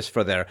mean, not just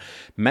for their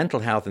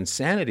mental health and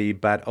sanity,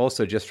 but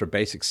also just for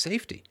basic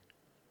safety.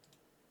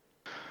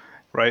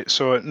 Right.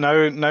 So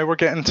now we're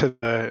getting to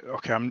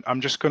okay,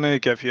 I'm just going to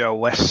give you a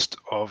list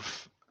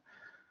of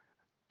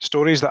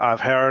stories that I've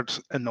heard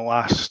in the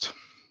last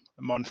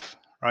month,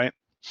 right?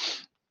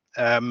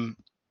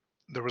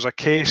 There was a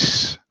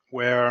case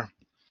where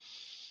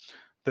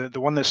the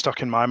one that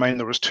stuck in my mind,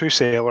 there was two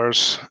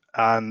sailors,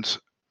 and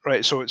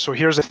right, so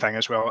here's the thing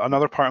as well.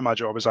 Another part of my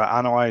job is I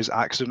analyze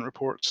accident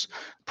reports.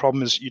 The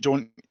problem is you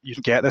don't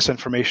get this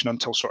information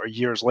until sort of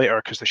years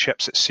later, because the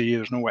ship's at sea,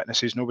 there's no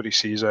witnesses, nobody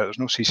sees it, there's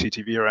no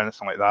CCTV or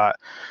anything like that.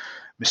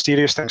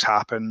 Mysterious things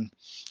happen,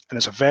 and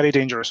it's a very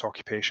dangerous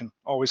occupation,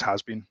 always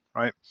has been,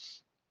 right?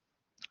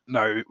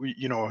 Now,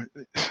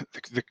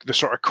 the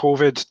sort of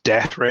COVID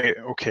death rate,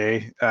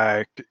 okay,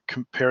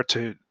 compared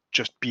to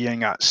just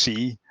being at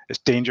sea, it's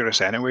dangerous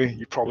anyway.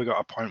 You've probably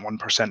got a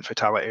 0.1%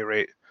 fatality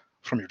rate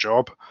from your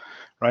job,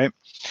 right?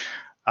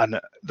 And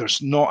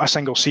there's not a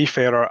single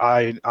seafarer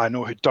I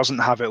know who doesn't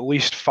have at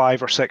least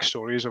 5 or 6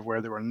 stories of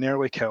where they were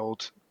nearly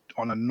killed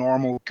on a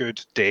normal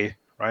good day,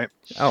 right?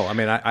 Oh, I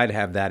mean, I'd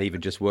have that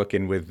even just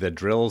working with the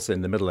drills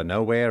in the middle of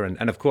nowhere.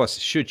 And of course,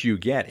 should you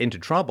get into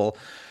trouble,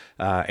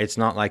 it's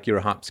not like you're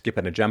a hop,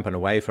 skipping, and jumping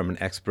away from an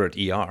expert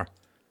ER.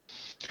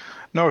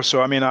 No,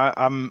 so I mean,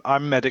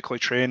 I'm medically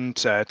trained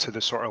to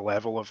the sort of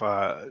level of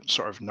a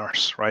sort of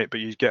nurse, right? But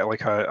you get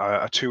like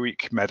a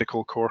 2-week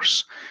medical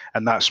course,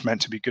 and that's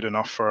meant to be good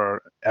enough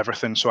for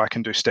everything. So I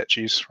can do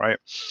stitches, right?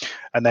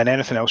 And then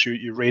anything else,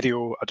 you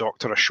radio a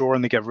doctor ashore,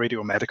 and they give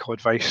radio medical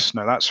advice.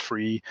 Now that's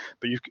free,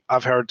 but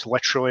I've heard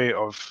literally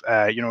of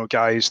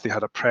guys, they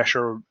had a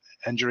pressure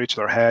injury to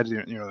their head,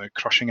 a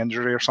crushing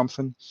injury or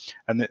something,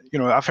 and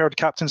I've heard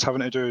captains having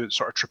to do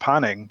sort of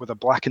trepanning with a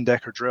Black &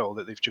 Decker drill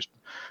that they've just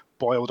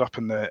boiled up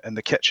in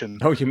the kitchen.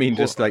 Oh, you mean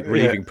just like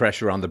relieving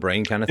pressure on the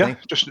brain kind of thing? Yeah,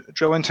 just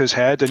drill into his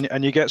head,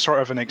 and you get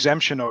sort of an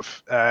exemption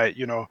of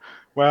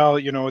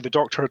the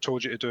doctor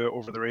told you to do it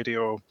over the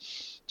radio,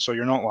 so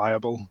you're not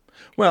liable.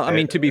 Well, I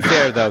mean, to be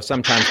fair, though,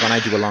 sometimes when I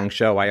do a long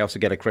show, I also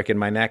get a crick in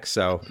my neck.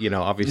 So,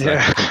 obviously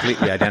I can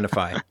completely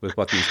identify with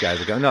what these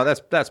guys are going. No,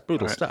 that's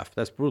brutal stuff.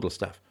 That's brutal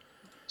stuff.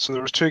 So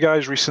there was two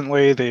guys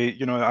recently. They,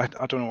 I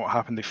don't know what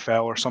happened. They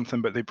fell or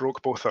something, but they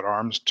broke both their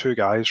arms. Two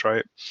guys,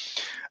 right?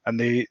 And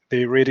they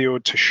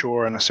radioed to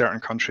shore in a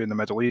certain country in the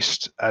Middle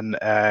East, and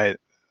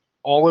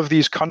all of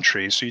these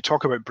countries. So you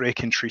talk about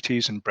breaking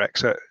treaties and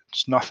Brexit.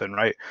 It's nothing,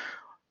 right?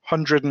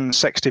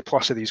 160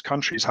 plus of these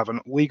countries have a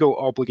legal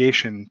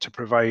obligation to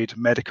provide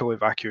medical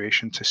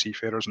evacuation to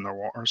seafarers in their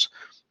waters,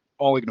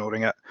 all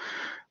ignoring it.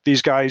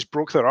 These guys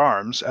broke their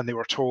arms and they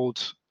were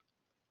told,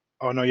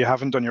 oh no, you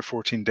haven't done your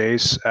 14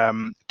 days,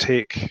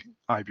 take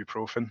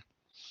ibuprofen.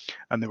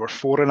 And they were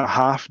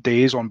 4.5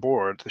 days on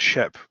board the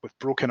ship with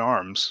broken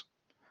arms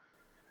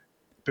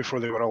before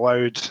they were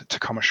allowed to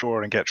come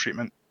ashore and get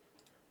treatment.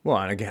 Well,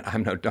 and again,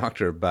 I'm no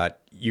doctor, but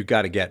you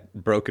got to get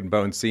broken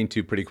bones seen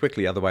to pretty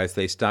quickly. Otherwise,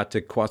 they start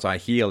to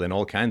quasi-heal in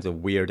all kinds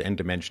of weird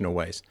n-dimensional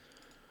ways.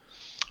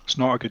 It's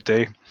not a good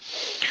day.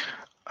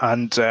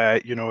 And,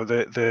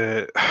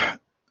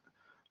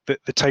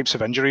 the types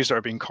of injuries that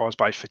are being caused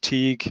by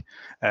fatigue,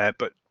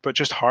 but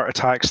just heart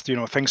attacks,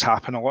 things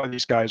happen. A lot of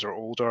these guys are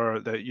older,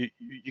 that you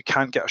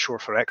can't get ashore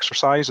for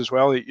exercise as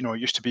well. It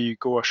used to be you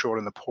go ashore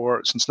in the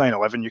port. Since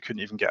 9/11, you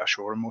couldn't even get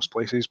ashore in most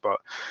places, but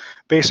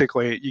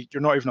basically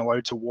you're not even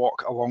allowed to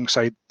walk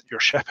alongside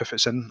your ship if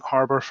it's in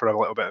harbour for a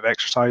little bit of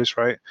exercise,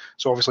 right?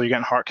 So obviously you're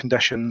getting heart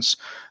conditions.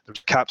 The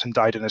captain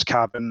died in his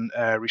cabin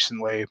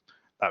recently.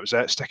 That was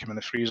it. Stick him in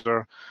the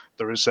freezer.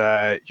 There was,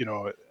 I'm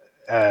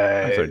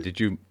sorry, did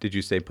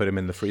you say put him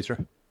in the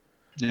freezer?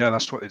 Yeah,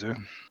 that's what they do.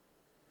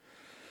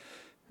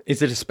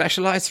 Is it a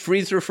specialized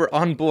freezer for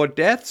onboard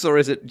deaths, or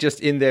is it just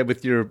in there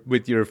with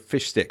your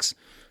fish sticks?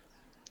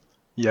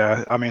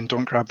 Yeah, I mean,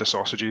 don't grab the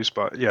sausages,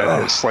 but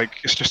yeah,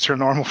 it's just your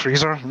normal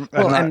freezer.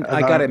 Well, and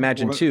I got to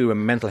imagine too,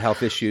 mental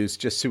health issues,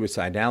 just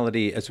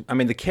suicidality.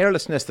 The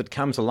carelessness that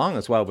comes along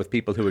as well with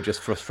people who are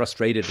just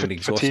frustrated and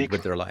exhausted fatigue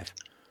with their life.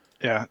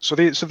 Yeah, so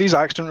these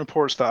accident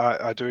reports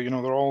that I do,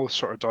 they're all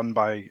sort of done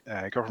by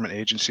government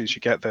agencies.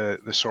 You get the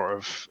sort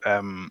of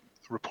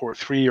report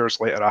 3 years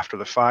later after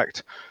the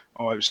fact.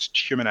 Oh, it was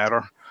human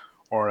error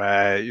or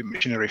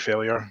machinery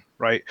failure,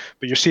 right?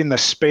 But you're seeing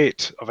this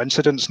spate of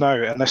incidents now,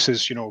 and this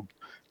is,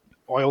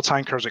 oil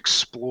tankers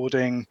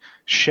exploding,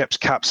 ships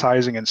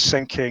capsizing and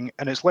sinking,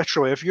 and it's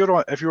literally if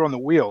you're on the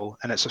wheel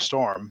and it's a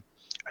storm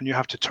and you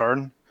have to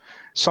turn,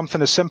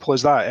 something as simple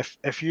as that.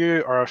 If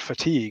you are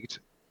fatigued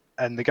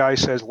and the guy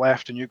says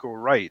left and you go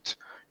right,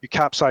 you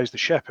capsize the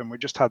ship. And we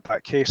just had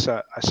that case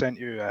that I sent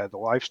you, the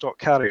livestock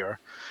carrier.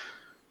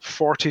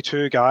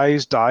 42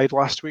 guys died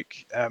last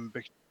week.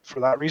 For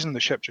that reason, the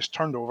ship just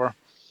turned over.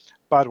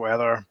 Bad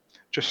weather,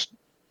 just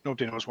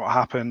nobody knows what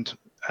happened.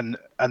 And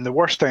the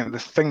worst thing, the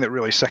thing that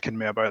really sickened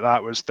me about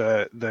that was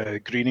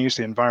the Greenies,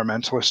 the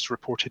environmentalists,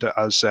 reported it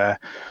as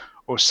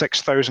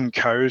 6,000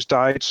 cows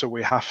died, so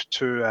we have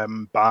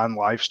to ban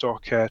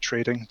livestock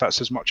trading.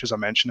 That's as much as I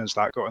mentioned as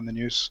that got in the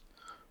news.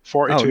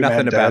 42 nothing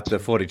men about dead. the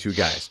 42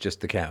 guys,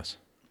 just the cows.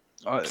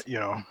 One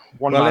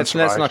man let's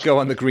not go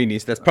on the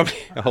Greenies. That's probably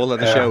a whole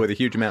other show with a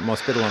huge amount more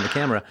spittle on the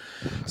camera.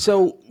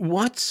 So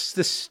what's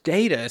the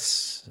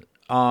status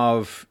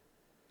of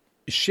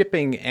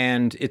shipping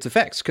and its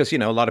effects? Because, a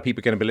lot of people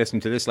are going to be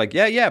listening to this like,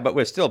 but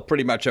we're still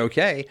pretty much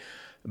okay.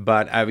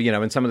 But,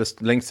 in some of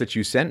the links that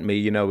you sent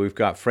me, we've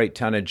got freight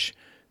tonnage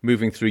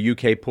moving through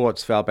UK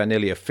ports fell by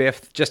nearly a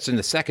fifth. Just in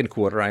the second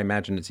quarter, I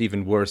imagine it's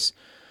even worse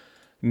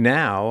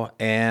now.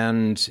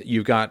 And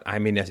you've got,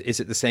 is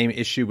it the same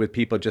issue with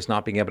people just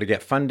not being able to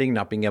get funding,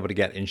 not being able to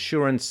get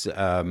insurance,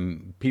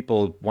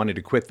 people wanting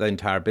to quit the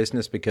entire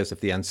business because of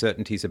the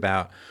uncertainties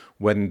about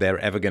when they're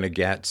ever going to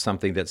get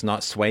something that's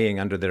not swaying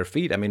under their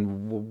feet?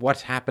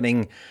 What's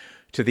happening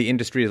to the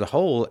industry as a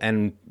whole?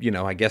 And,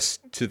 I guess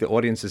to the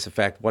audience's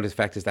effect, what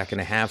effect is that going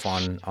to have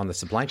on the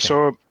supply chain?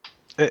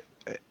 So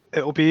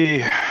it'll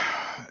be,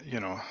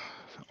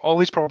 all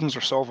these problems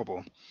are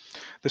solvable.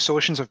 The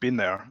solutions have been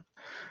there.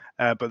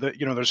 But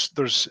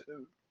there's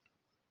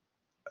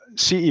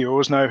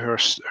CEOs now who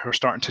are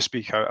starting to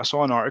speak out. I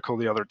saw an article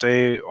the other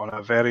day on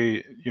a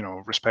very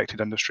respected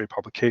industry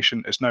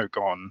publication. It's now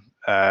gone.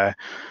 But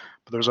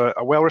there's a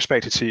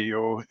well-respected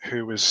CEO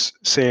who was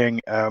saying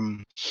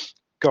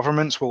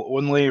governments will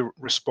only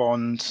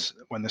respond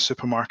when the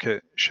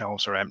supermarket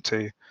shelves are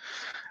empty.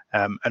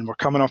 And we're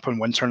coming up on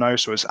winter now,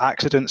 so it's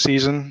accident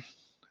season.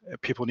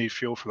 People need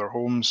fuel for their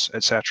homes,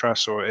 etc.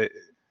 So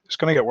it's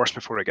going to get worse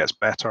before it gets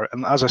better.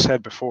 And as I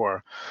said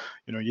before,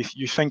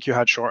 you think you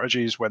had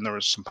shortages when there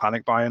was some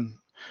panic buying,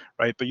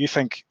 right? But you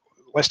think,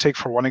 let's take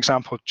for one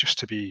example, just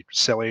to be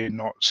silly,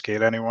 not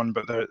scare anyone,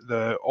 but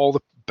all the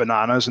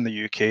bananas in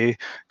the UK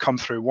come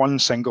through one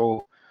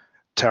single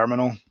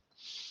terminal.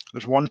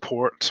 There's one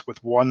port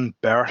with one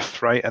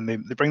berth, right? And they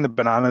bring the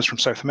bananas from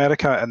South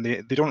America, and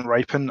they don't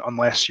ripen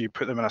unless you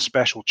put them in a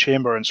special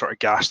chamber and sort of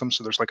gas them.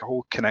 So there's like a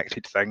whole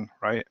connected thing,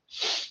 right?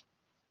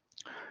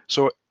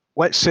 So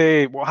let's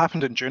say what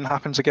happened in June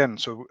happens again.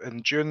 So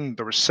in June,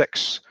 there were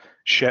 6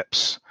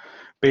 ships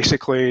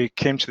basically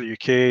came to the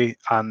UK,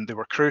 and they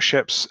were cruise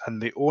ships, and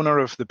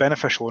the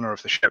beneficial owner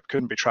of the ship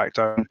couldn't be tracked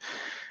down.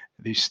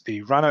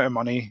 They ran out of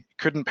money,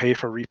 couldn't pay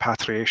for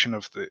repatriation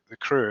of the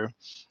crew,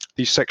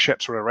 These 6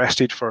 ships were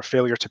arrested for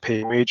failure to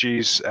pay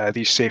wages,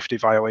 these safety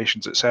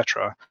violations,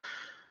 etc.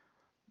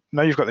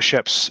 Now you've got the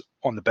ships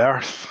on the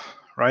berth,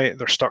 right?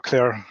 They're stuck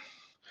there.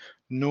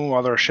 No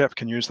other ship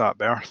can use that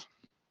berth,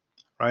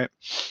 right?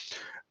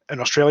 In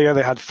Australia,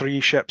 they had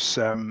 3 ships.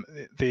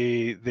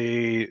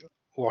 They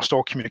lost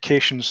all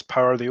communications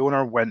power. The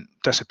owner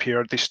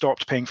disappeared. They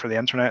stopped paying for the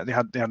internet. They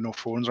had no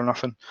phones or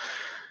nothing.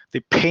 They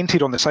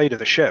painted on the side of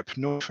the ship,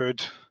 no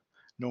food,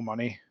 no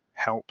money,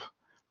 help,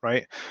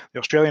 right? The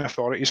Australian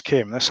authorities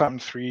came. This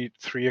happened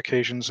three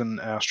occasions in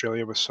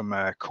Australia with some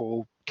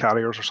coal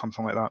carriers or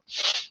something like that.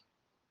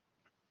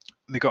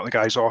 They got the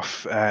guys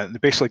off. They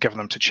basically given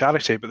them to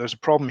charity. But there's a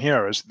problem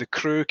here: is the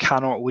crew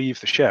cannot leave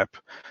the ship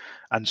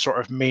and sort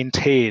of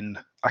maintain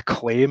a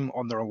claim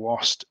on their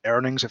lost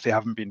earnings if they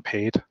haven't been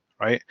paid,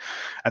 right?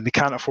 And they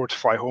can't afford to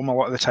fly home a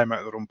lot of the time out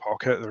of their own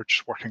pocket. They're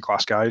just working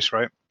class guys,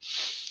 right?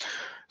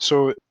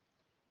 So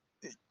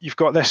you've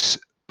got this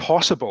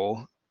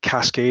possible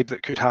cascade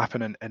that could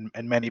happen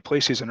in many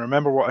places. And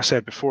remember what I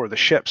said before, the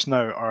ships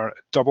now are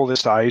double the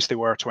size they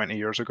were 20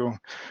 years ago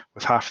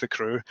with half the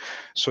crew.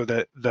 So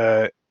that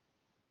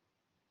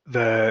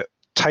the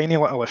tiny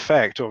little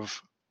effect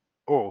of,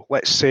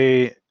 let's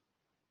say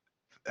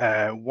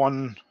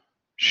one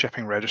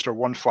shipping register,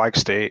 one flag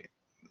state,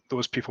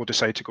 those people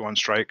decide to go on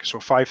strike. So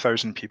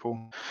 5,000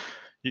 people,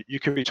 you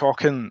could be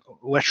talking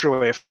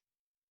literally, if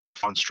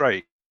on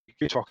strike, you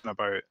could be talking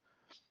about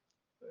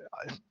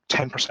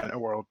 10% of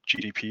world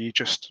GDP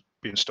just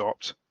being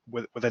stopped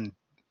within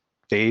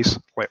days,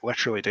 like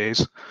literally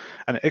days.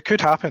 And it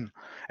could happen.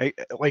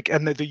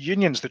 And the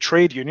unions, the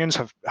trade unions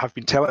have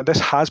been telling, this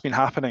has been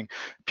happening.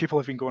 People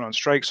have been going on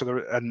strike.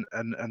 So and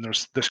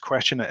there's this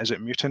question, is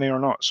it mutiny or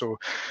not? So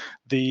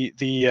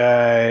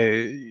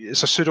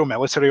it's a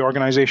pseudo-military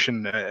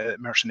organization,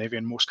 Merchant Navy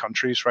in most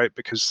countries, right?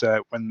 Because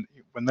when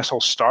this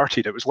all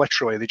started, it was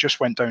literally, they just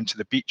went down to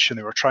the beach and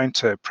they were trying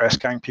to press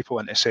gang people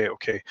and to say,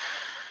 okay,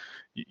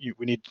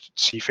 we need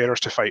seafarers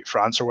to fight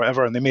France or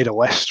whatever, and they made a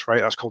list,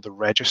 right? That's called the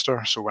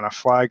register. So when a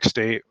flag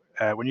state,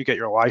 when you get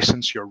your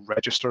license, you're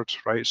registered,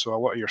 right? So a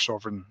lot of your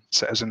sovereign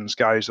citizens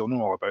guys, they'll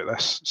know all about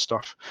this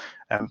stuff.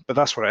 But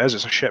that's what it is.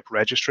 It's a ship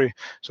registry.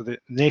 So the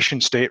nation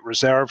state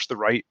reserves the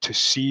right to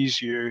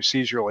seize your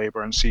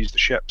labor and seize the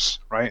ships,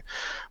 right?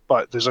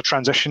 But there's a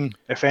transition.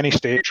 If any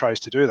state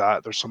tries to do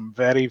that, there's some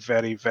very,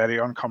 very, very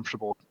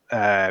uncomfortable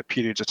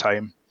periods of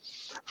time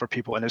for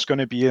people, and it's going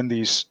to be in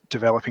these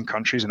developing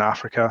countries in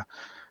Africa,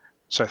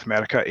 South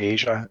America,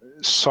 Asia.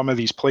 Some of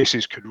these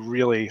places could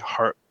really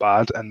hurt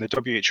bad, and the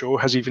WHO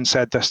has even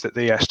said this, that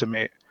they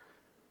estimate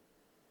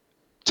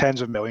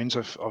tens of millions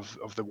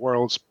of the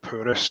world's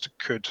poorest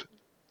could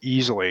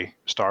easily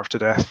starve to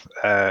death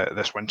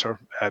this winter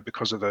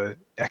because of the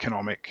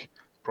economic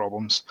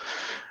problems.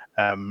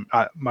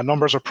 My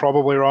numbers are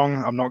probably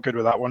wrong. I'm not good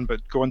with that one,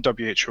 but go on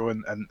WHO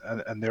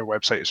and their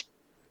website is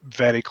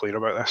very clear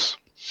about this.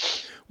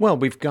 Well,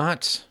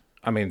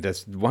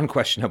 there's one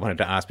question I wanted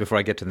to ask before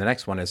I get to the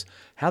next one is,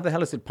 how the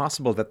hell is it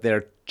possible that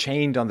they're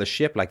chained on the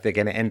ship like they're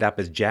going to end up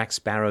as Jack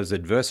Sparrow's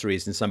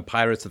adversaries in some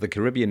Pirates of the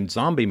Caribbean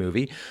zombie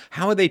movie?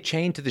 How are they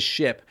chained to the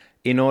ship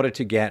in order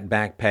to get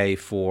back pay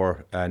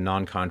for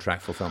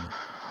non-contract fulfillment?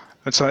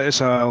 It's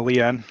a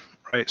lien,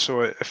 right?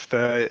 So if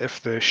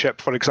the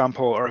ship, for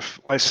example, or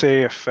let's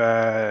say if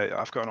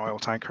I've got an oil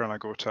tanker and I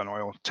go to an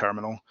oil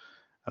terminal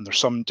and there's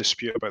some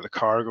dispute about the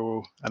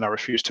cargo and I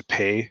refuse to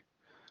pay,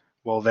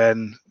 well,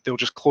 then they'll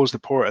just close the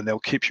port and they'll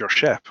keep your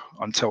ship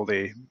until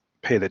they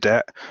pay the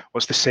debt. Well,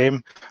 it's the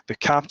same. The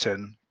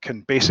captain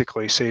can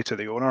basically say to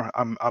the owner,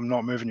 I'm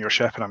not moving your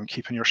ship and I'm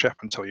keeping your ship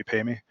until you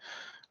pay me,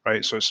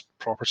 right? So it's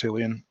property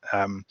lien.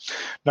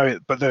 Now,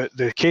 but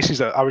the cases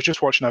that I was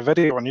just watching a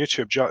video on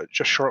YouTube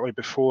just shortly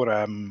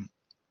before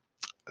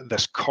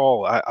this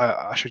call.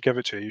 I should give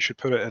it to you. You should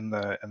put it in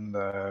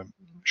the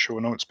show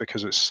notes,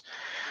 because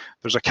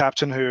there's a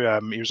captain who I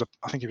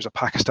think he was a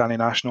Pakistani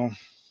national.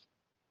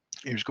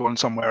 He was going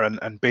somewhere,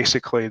 and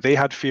basically they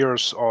had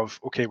fears of,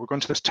 okay, we're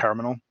going to this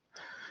terminal.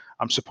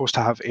 I'm supposed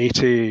to have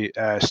 80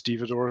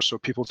 stevedores, so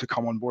people to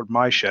come on board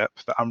my ship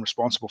that I'm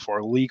responsible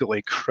for,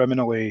 legally,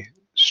 criminally,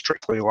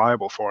 strictly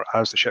liable for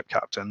as the ship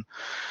captain.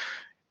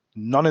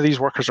 None of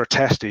these workers are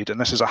tested, and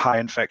this is a high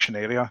infection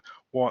area.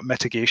 What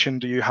mitigation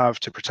do you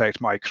have to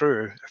protect my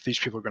crew if these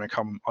people are going to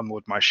come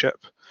unload my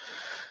ship?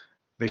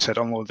 They said,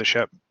 unload the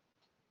ship.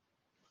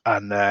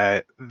 And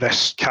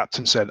this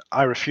captain said,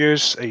 I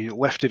refuse. He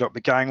lifted up the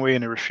gangway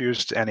and he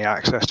refused any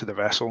access to the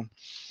vessel.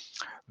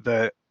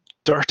 The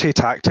dirty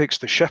tactics,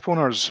 the ship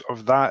owners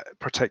of that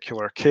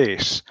particular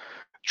case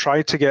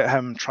tried to get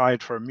him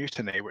tried for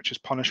mutiny, which is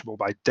punishable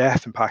by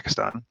death in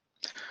Pakistan.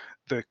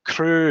 The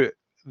crew,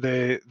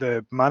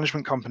 the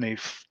management company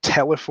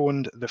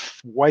telephoned the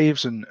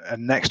wives and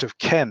next of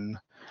kin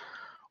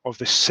of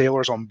the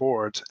sailors on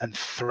board and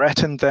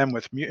threatened them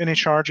with mutiny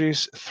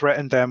charges,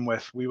 threatened them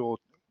with, we will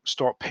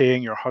stop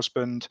paying your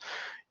husband,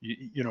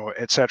 you know,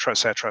 et cetera, et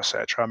cetera, et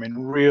cetera. I mean,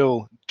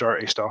 real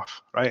dirty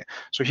stuff, right?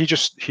 So he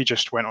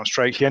just went on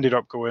strike. He ended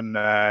up going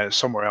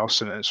somewhere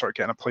else and sort of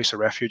getting a place of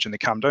refuge, and they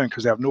calmed down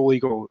because they have no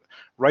legal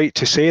right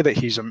to say that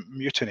he's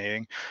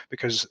mutinying,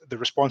 because the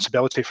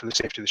responsibility for the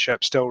safety of the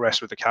ship still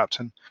rests with the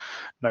captain.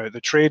 Now,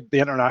 the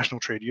International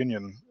Trade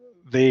Union,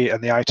 they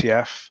and the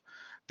ITF,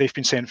 they've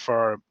been saying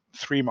for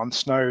 3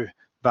 months now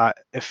that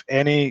if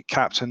any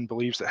captain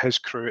believes that his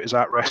crew is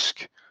at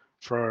risk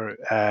for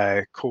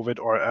COVID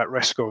or at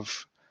risk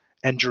of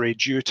injury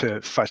due to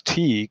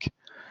fatigue,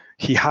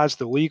 he has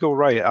the legal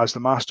right as the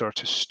master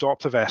to stop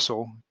the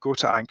vessel, go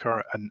to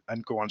anchor,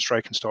 and go on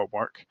strike and stop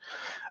work.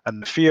 And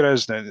the fear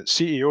is now that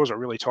CEOs are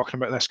really talking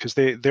about this, because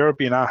they're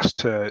being asked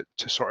to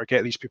sort of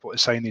get these people to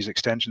sign these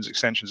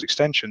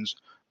extensions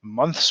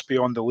months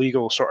beyond the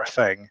legal sort of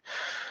thing,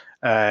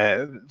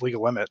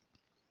 legal limit.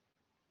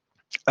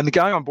 And the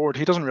guy on board,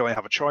 he doesn't really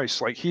have a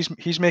choice. Like,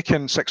 he's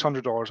making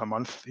 $600 a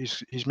month.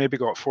 He's maybe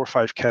got 4 or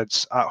 5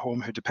 kids at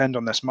home who depend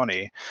on this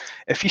money.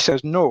 If he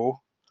says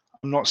no,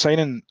 I'm not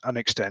signing an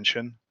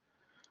extension,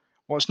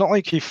 well, it's not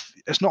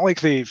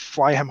like they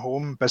fly him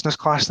home business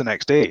class the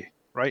next day,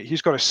 right?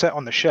 He's got to sit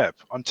on the ship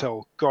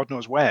until God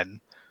knows when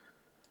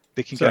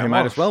they can get him off. So he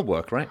might as well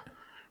work, right?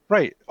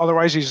 Right.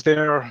 Otherwise, he's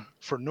there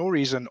for no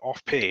reason,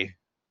 off pay,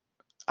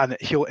 and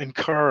he'll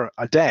incur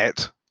a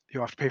debt.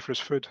 He'll have to pay for his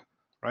food.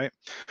 Right,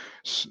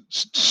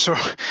 so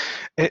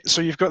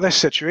you've got this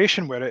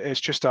situation where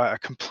it's just a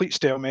complete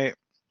stalemate,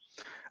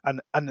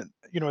 and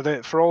you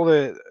know, for all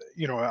the,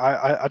 you know,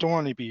 I don't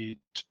want to be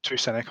too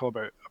cynical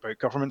about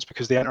governments,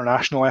 because the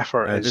international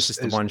effort this is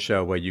the one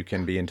show where you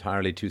can be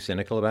entirely too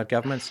cynical about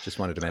governments. Just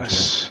wanted to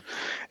mention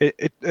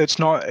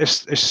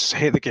it's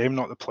hate the game,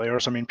 not the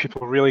players. I mean,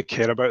 people really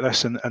care about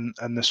this, and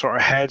the sort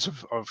of heads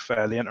of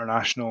the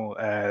International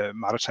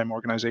Maritime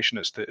Organization,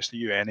 it's the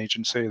UN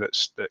agency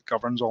that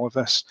governs all of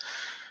this.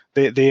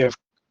 They have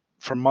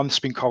for months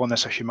been calling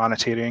this a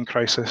humanitarian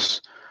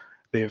crisis.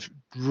 They've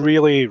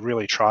really,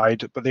 really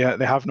tried, but they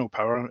have no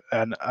power.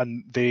 And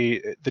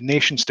the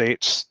nation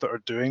states that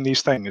are doing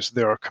these things,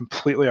 they are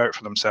completely out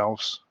for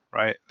themselves,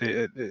 right?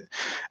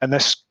 And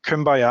this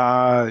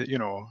kumbaya, you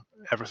know,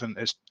 everything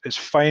is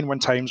fine when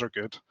times are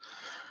good,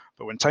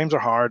 but when times are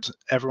hard,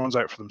 everyone's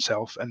out for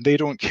themselves, and they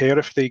don't care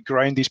if they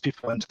grind these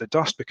people into the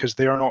dust, because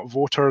they are not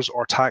voters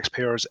or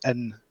taxpayers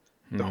in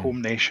the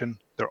home nation.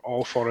 They're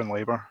all foreign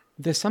labor.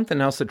 There's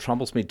something else that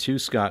troubles me too,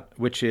 Scott,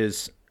 which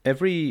is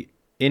every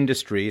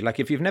industry, like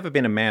if you've never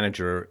been a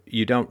manager,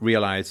 you don't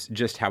realize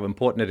just how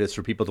important it is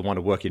for people to want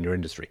to work in your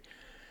industry,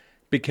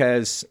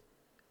 because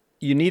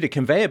you need a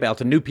conveyor belt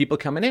of new people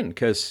coming in,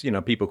 because, you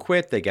know, people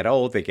quit, they get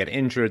old, they get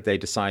injured, they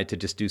decide to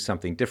just do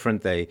something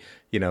different. They,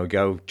 you know,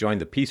 go join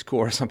the Peace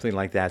Corps or something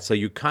like that. So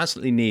you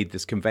constantly need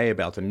this conveyor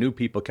belt of new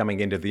people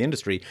coming into the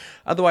industry.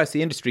 Otherwise,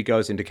 the industry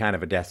goes into kind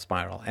of a death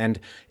spiral. And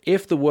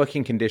if the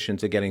working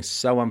conditions are getting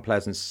so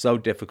unpleasant, so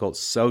difficult,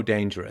 so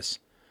dangerous,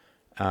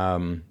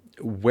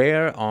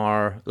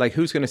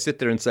 who's going to sit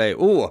there and say,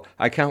 oh,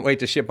 I can't wait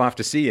to ship off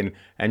to sea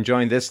and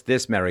join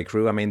this merry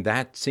crew? I mean,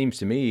 that seems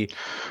to me,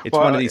 it's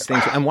one of these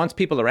things. And once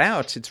people are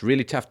out, it's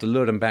really tough to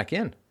lure them back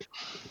in.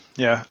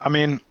 Yeah, I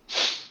mean,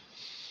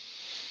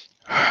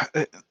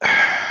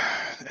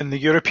 in the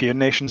European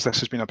nations,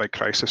 this has been a big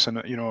crisis.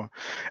 And, you know,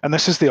 and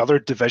this is the other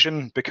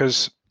division,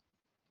 because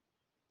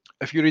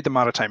if you read the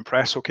maritime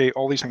press, okay,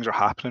 all these things are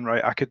happening,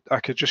 right? I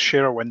could just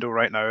share a window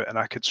right now, and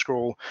I could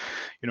scroll,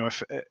 you know,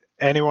 if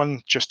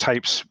anyone just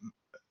types,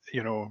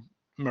 you know,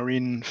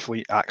 marine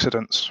fleet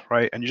accidents,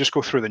 right? And you just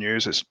go through the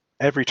news, it's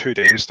every 2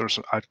 days there's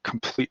a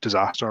complete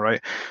disaster, right?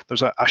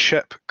 There's a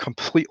ship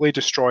completely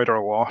destroyed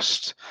or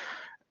lost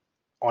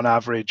on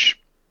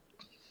average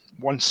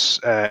once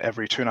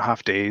every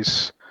 2.5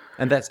 days.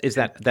 And that's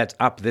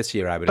up this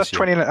year, I would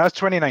assume. That's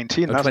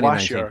 2019. That's 2019,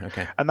 last year.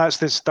 Okay. And that's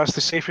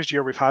the safest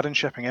year we've had in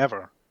shipping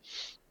ever,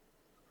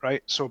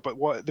 right? So, but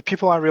what the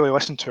people I really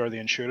listen to are the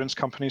insurance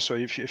companies. So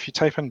if you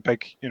type in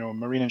big, you know,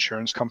 marine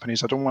insurance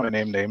companies, I don't want to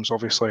name names,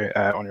 obviously,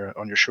 on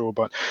your show,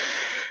 but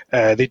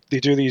they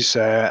do these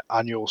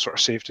annual sort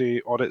of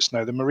safety audits.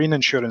 Now, the marine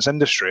insurance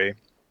industry,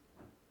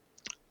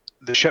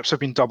 the ships have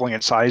been doubling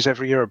in size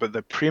every year, but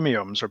the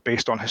premiums are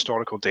based on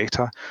historical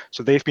data.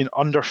 So they've been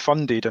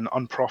underfunded and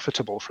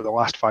unprofitable for the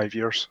last 5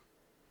 years.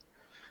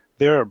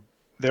 They're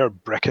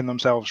bricking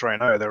themselves right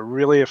now. They're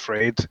really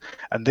afraid,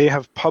 and they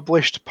have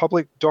published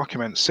public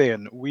documents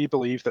saying, we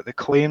believe that the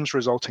claims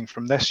resulting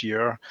from this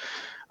year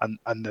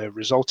and the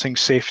resulting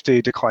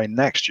safety decline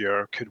next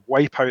year could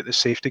wipe out the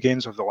safety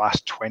gains of the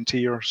last 20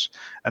 years.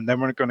 And then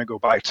we're going to go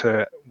back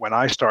to when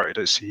I started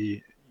at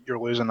sea. You're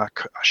losing a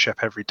ship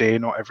every day,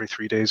 not every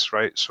 3 days,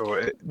 right? So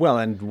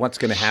and what's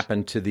going to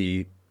happen to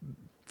the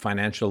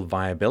financial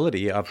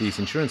viability of these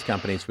insurance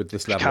companies with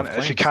this level of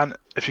claims?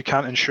 If you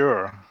can't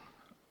insure,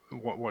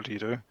 what do you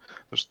do?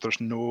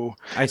 There's no.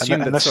 I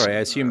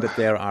assume that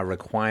there are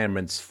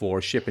requirements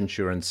for ship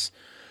insurance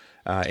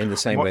in the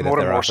same way that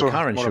there are for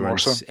car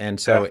insurance. And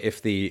so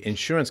if the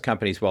insurance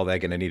companies, well, they're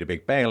going to need a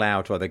big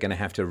bailout, or they're going to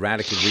have to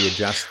radically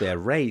readjust their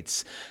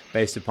rates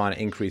based upon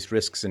increased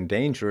risks and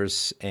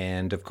dangers.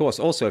 And of course,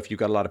 also, if you've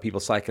got a lot of people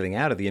cycling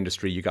out of the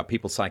industry, you've got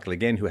people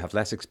cycling in who have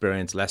less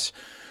experience, less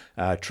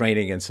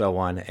training, and so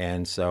on.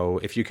 And so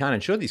if you can't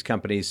insure these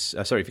companies,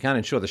 if you can't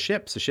insure the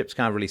ships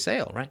can't really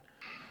sail, right?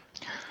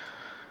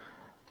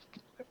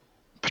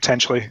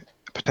 Potentially.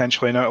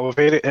 Now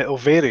it'll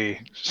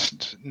vary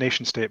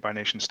nation state by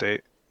nation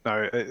state.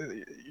 Now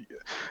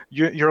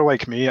you're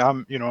like me.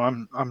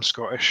 I'm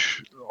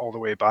Scottish all the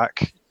way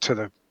back to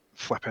the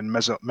flipping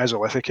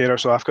Mesolithic era.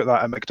 So I've got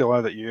that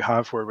amygdala that you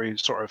have, where we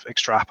sort of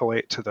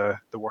extrapolate to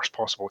the worst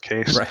possible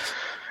case. Right.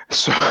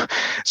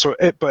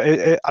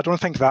 I don't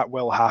think that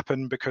will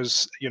happen,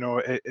 because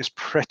it's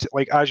pretty,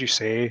 like, as you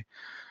say,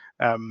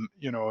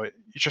 you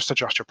just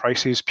adjust your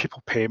prices.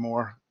 People pay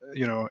more.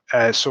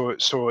 So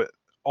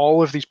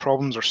all of these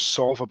problems are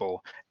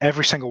solvable,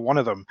 every single one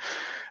of them,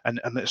 and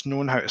it's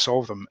known how to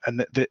solve them,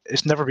 and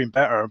it's never been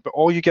better. But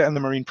all you get in the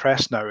marine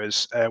press now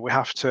is we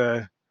have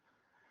to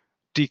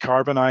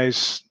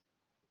decarbonize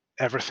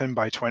everything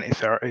by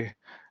 2030.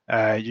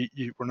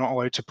 We're not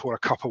allowed to pour a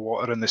cup of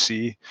water in the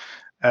sea.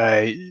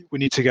 We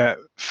need to get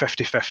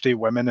 50-50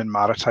 women in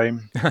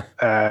maritime.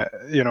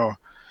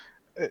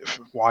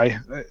 Why?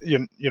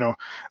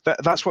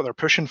 That's what they're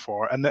pushing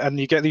for, and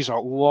you get these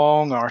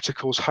long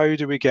articles. How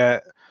do we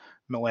get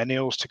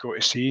millennials to go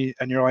to sea?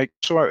 And you're like,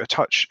 so out of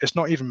touch. It's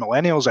not even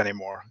millennials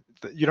anymore.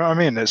 You know what I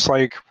mean? It's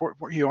like, what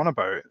are you on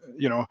about?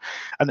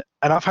 And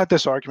I've had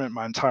this argument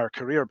my entire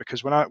career,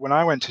 because when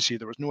I went to sea,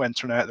 there was no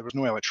internet, there was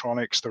no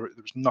electronics, there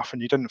was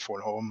nothing. You didn't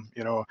phone home.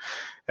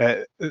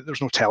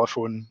 There's no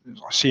telephone.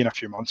 I'll see you in a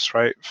few months,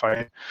 right?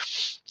 Fine.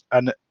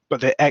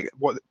 But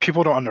what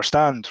people don't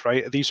understand,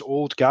 right? These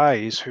old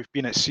guys who've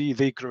been at sea,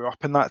 they grew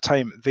up in that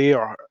time. They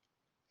are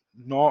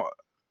not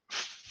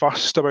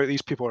fussed about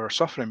these people who are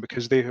suffering,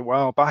 because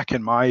back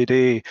in my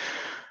day,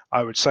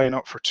 I would sign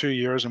up for 2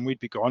 years and we'd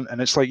be gone. And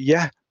it's like,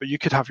 yeah, but you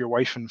could have your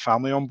wife and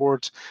family on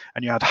board,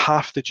 and you had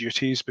half the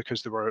duties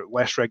because there were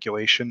less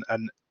regulation,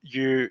 and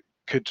you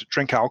could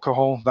drink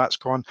alcohol. That's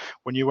gone.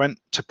 When you went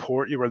to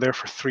port, you were there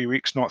for 3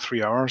 weeks, not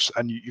 3 hours,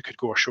 and you could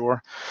go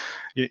ashore.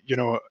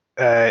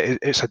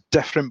 It's a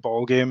different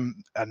ball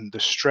game, and the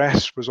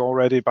stress was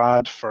already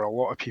bad for a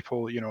lot of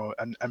people,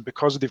 and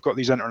because they've got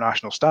these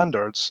international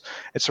standards,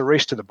 it's a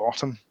race to the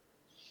bottom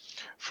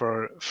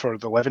for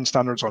the living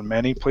standards on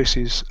many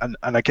places. And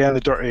again, the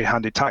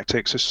dirty-handed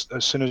tactics,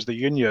 as soon as the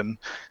union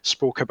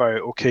spoke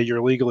about, okay,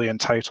 you're legally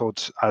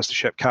entitled as the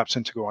ship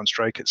captain to go on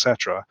strike,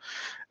 etc.,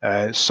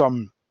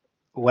 some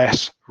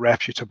less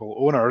reputable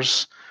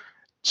owners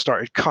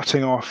started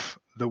cutting off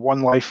the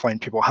one lifeline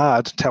people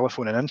had,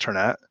 telephone and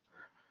internet,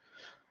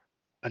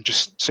 and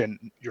just saying,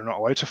 you're not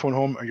allowed to phone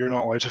home, or you're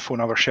not allowed to phone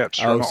other ships,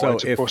 you're not allowed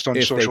to post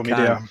on social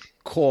media.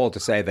 Call to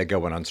say they're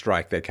going on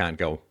strike, they can't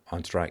go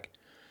on strike.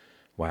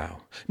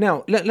 Wow.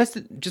 Now, let's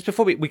just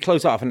before we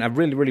close off, and I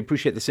really, really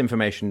appreciate this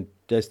information,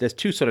 there's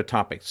two sort of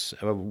topics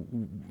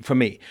for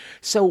me.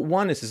 So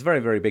one is this very,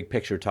 very big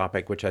picture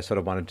topic, which I sort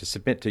of wanted to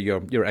submit to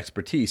your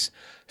expertise.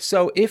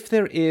 So if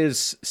there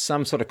is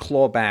some sort of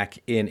clawback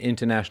in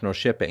international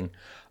shipping,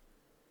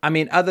 I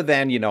mean, other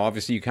than,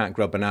 obviously you can't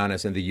grow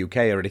bananas in the UK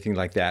or anything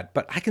like that,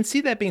 but I can see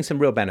there being some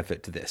real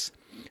benefit to this,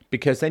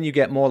 because then you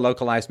get more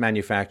localized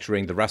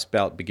manufacturing. The Rust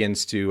Belt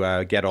begins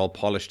to get all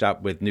polished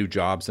up with new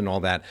jobs and all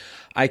that.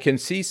 I can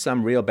see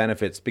some real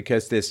benefits,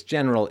 because this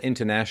general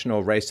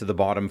international race to the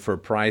bottom for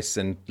price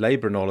and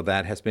labor and all of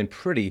that has been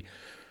pretty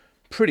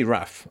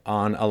rough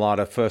on a lot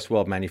of first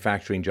world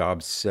manufacturing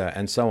jobs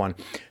and so on.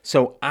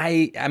 So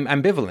I am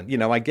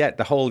ambivalent. I get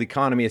the whole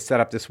economy is set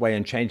up this way,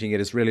 and changing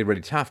it is really,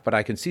 really tough. But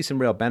I can see some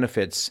real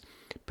benefits,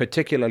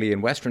 particularly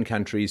in Western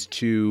countries,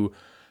 to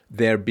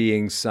there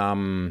being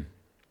some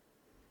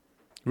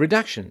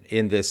reduction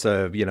in this,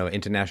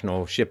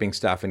 international shipping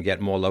stuff, and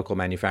get more local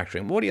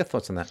manufacturing. What are your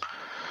thoughts on that?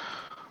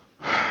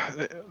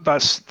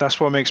 That's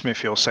what makes me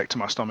feel sick to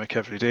my stomach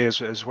every day,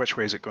 is which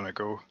way is it going to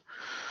go?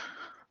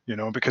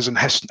 Because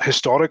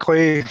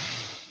historically,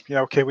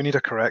 okay, we need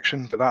a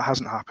correction, but that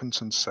hasn't happened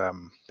since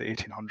the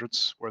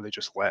 1800s, where they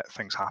just let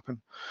things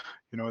happen.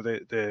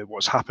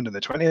 What's happened in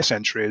the 20th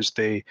century is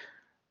they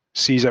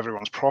seize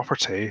everyone's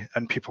property,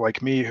 and people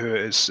like me,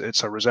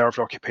 it's a reserved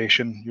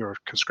occupation, you're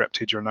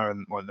conscripted, you're now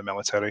in the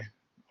military,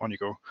 on you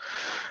go.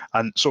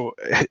 And so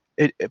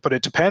but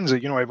it depends,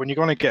 when you're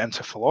going to get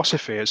into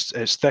philosophy,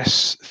 it's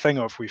this thing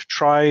of, we've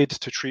tried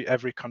to treat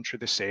every country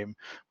the same.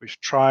 We've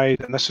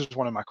tried, and this is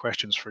one of my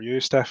questions for you,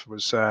 Steph,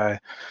 was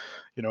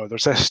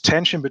there's this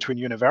tension between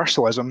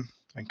universalism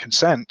and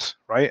consent,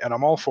 right? And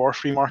I'm all for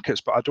free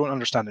markets, but I don't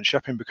understand in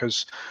shipping,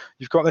 because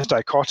you've got this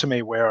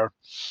dichotomy where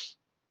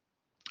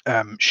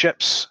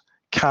ships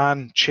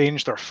can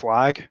change their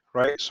flag,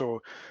 right?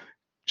 So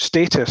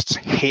statists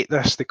hate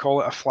this. They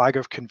call it a flag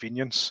of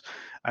convenience,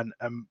 and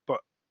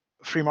but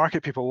free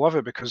market people love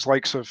it, because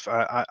likes of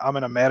I'm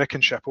an American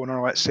ship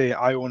owner. Let's say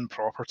I own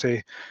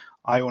property,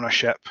 I own a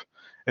ship.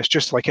 It's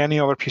just like any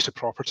other piece of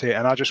property,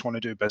 and I just want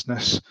to do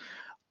business.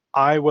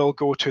 I will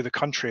go to the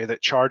country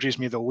that charges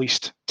me the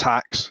least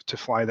tax to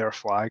fly their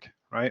flag,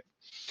 right?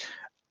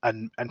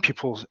 And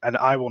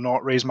I will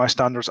not raise my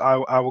standards.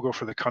 I will go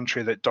for the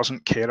country that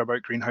doesn't care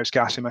about greenhouse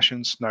gas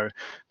emissions. Now,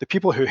 the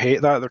people who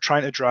hate that, they're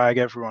trying to drag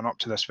everyone up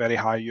to this very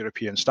high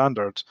European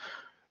standard,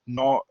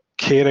 not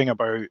caring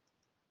about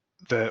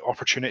the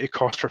opportunity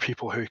cost for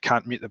people who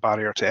can't meet the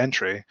barrier to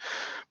entry.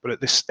 But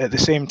at the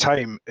same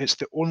time, it's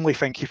the only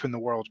thing keeping the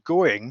world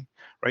going,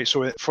 right?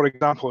 So, for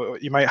example,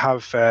 you might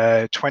have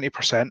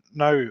 20%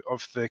 now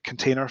of the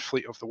container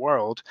fleet of the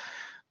world.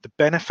 The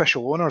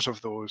beneficial owners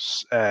of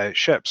those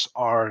ships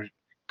are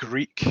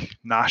Greek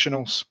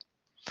nationals.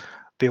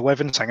 They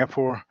live in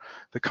Singapore.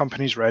 The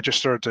company's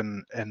registered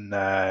in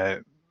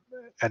India.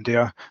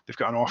 They've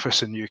got an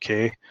office in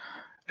UK.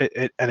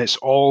 And it's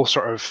all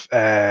sort of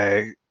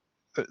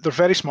they're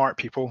very smart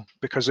people,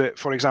 because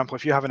for example,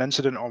 if you have an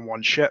incident on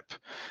one ship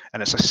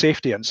and it's a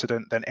safety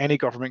incident, then any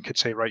government could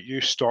say, right, you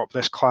stop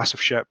this class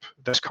of ship,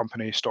 this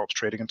company stops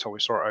trading until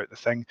we sort out the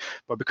thing.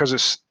 But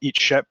because each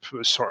ship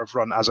was sort of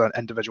run as an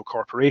individual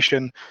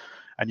corporation,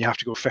 and you have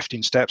to go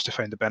 15 steps to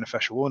find the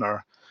beneficial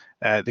owner,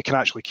 they can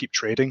actually keep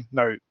trading.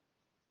 Now,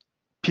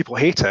 people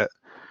hate it,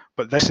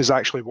 but this is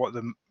actually what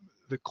the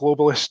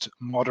globalist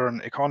modern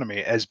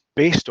economy is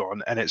based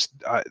on, and it's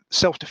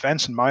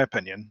self-defense, in my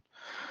opinion.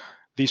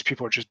 These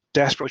people are just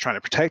desperately trying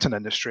to protect an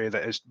industry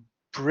that is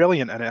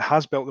brilliant, and it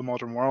has built the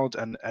modern world,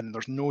 and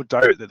there's no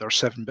doubt that there's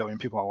 7 billion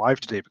people alive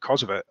today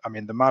because of it. I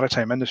mean, the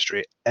maritime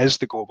industry is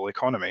the global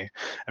economy,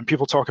 and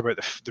people talk about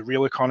the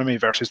real economy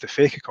versus the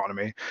fake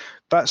economy.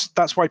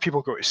 That's why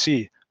people go to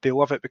sea. They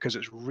love it because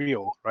it's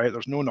real, right?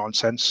 There's no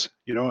nonsense,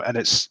 and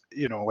it's,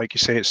 like you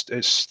say, it's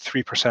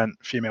 3%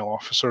 female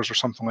officers or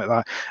something like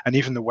that. And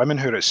even the women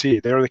who are at sea,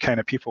 they're the kind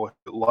of people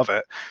that love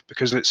it,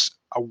 because it's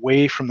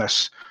away from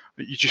this.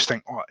 You just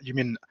think, oh, you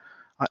mean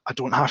I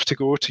don't have to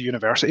go to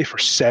university for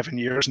 7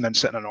 years and then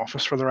sit in an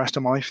office for the rest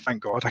of my life?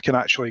 Thank God, I can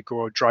actually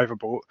go drive a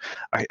boat.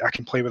 I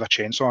can play with a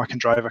chainsaw. I can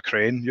drive a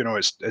crane.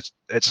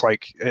 It's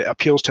like, it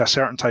appeals to a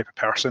certain type of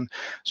person.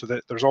 So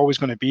that there's always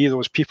going to be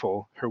those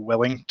people who are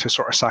willing to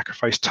sort of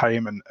sacrifice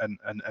time and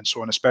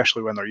so on,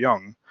 especially when they're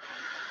young.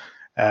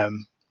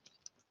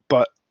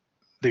 But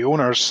the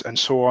owners and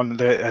so on,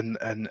 and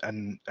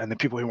the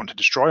people who want to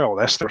destroy all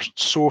this, they're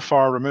so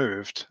far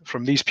removed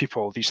from these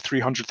people, these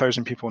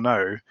 300,000 people now,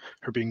 who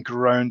are being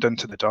ground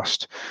into the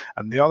dust.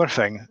 And the other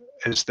thing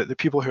is that the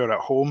people who are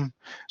at home,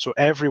 so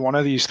every one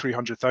of these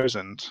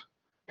 300,000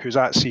 who's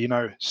at sea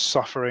now,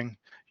 suffering,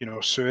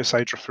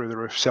 suicides are through the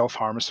roof,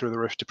 self-harm is through the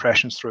roof,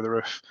 depression's through the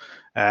roof,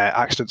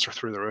 accidents are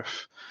through the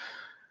roof.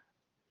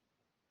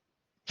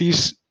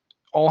 These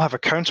all have a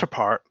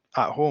counterpart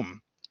at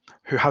home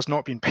who has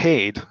not been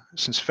paid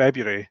since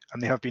February,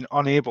 and they have been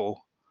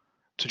unable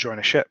to join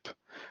a ship.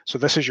 So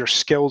this is your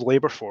skilled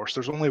labor force.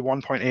 There's only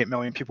 1.8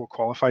 million people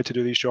qualified to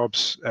do these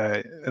jobs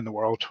in the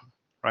world,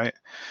 right?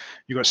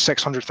 You've got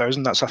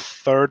 600,000, that's a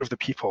third of the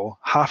people.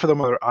 Half of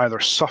them are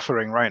either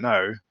suffering right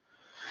now,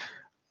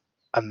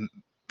 and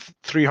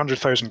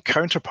 300,000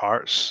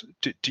 counterparts,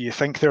 do you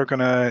think they're going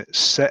to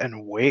sit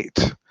and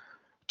wait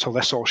till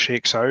this all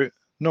shakes out?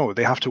 No,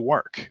 they have to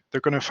work. They're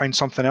going to find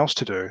something else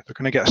to do. They're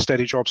going to get a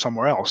steady job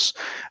somewhere else.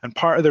 And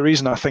part of the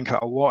reason I think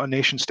that a lot of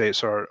nation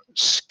states are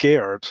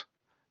scared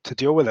to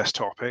deal with this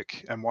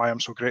topic, and why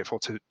I'm so grateful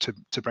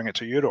to bring it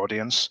to your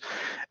audience,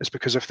 is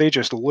because if they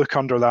just look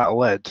under that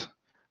lid,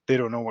 they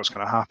don't know what's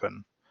going to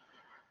happen.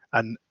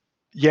 And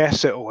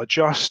yes, it'll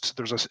adjust.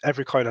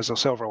 Every cloud has a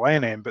silver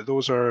lining, but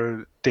those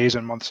are days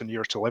and months and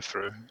years to live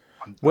through.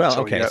 Well,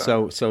 okay,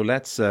 so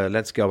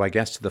let's go, I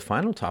guess, to the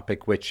final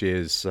topic, which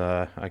is,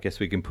 I guess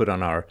we can put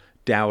on our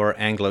dour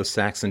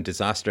Anglo-Saxon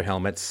disaster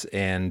helmets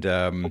and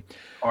I'm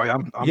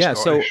yeah.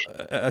 Scottish.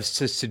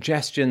 So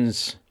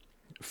suggestions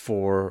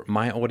for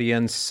my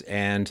audience,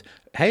 and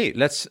hey,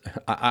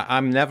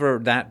 I'm never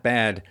that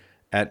bad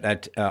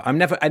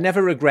I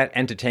never regret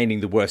entertaining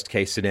the worst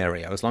case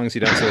scenario, as long as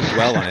you don't sort of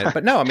dwell on it.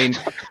 But no, I mean,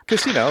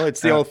 because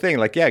it's the old thing,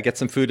 like, yeah, get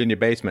some food in your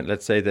basement.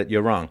 Let's say that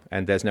you're wrong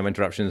and there's no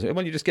interruptions.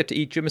 Well, you just get to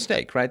eat your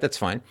mistake, right? That's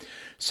fine.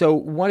 So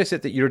what is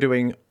it that you're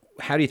doing?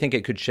 How do you think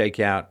it could shake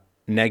out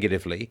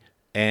negatively?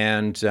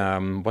 And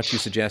what do you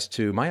suggest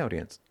to my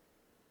audience?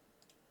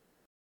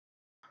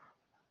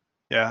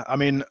 Yeah, I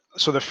mean,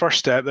 so the first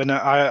step, and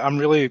I'm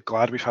really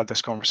glad we've had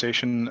this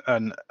conversation,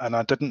 and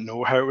I didn't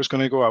know how it was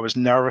going to go. I was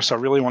nervous. I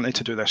really wanted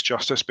to do this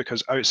justice,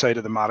 because outside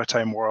of the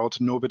maritime world,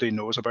 nobody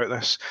knows about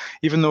this.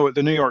 Even though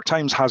the New York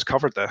Times has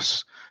covered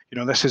this,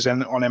 this is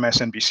on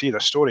MSNBC,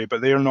 this story,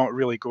 but they are not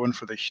really going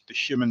for the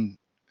human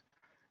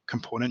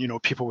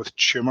component. People with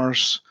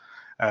tumors,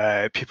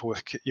 people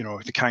with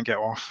they can't get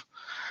off,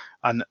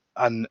 and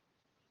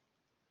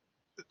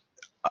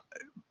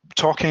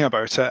talking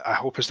about it, I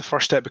hope, is the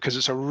first step, because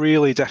it's a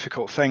really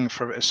difficult thing.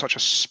 It's such a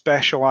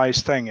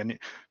specialized thing, and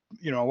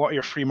a lot of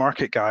your free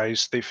market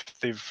guys,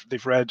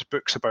 they've read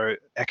books about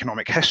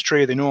economic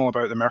history, they know all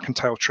about the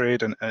mercantile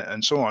trade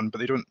and so on, but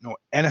they don't know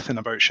anything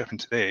about shipping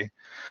today.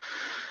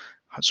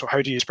 So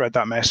how do you spread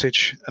that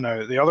message? And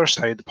now the other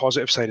side, the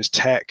positive side, is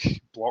tech,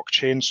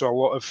 blockchain. So a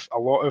lot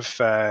of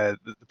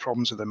the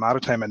problems of the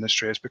maritime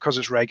industry is because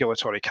it's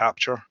regulatory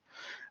capture.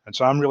 And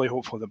so I'm really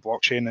hopeful that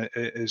blockchain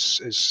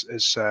is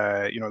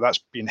that's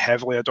being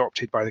heavily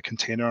adopted by the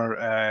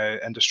container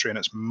industry, and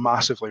it's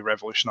massively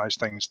revolutionized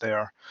things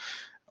there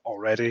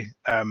already.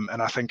 And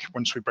I think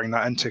once we bring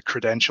that into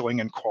credentialing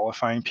and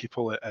qualifying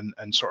people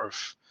and sort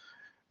of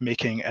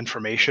making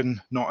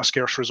information not a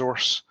scarce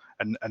resource,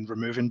 and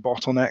removing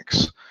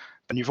bottlenecks,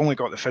 then you've only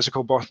got the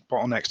physical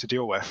bottlenecks to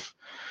deal with.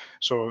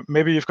 So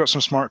maybe you've got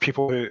some smart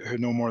people who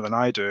know more than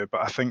I do,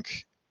 but I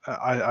think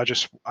I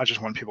just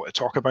want people to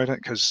talk about it,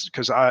 because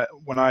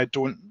when I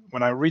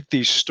read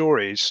these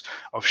stories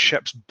of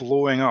ships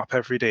blowing up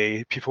every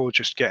day, people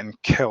just getting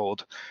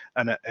killed,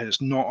 and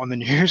it's not on the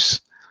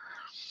news.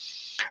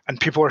 And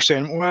people are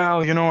saying, well,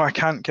 I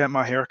can't get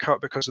my hair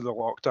cut because of the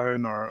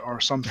lockdown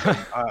or something.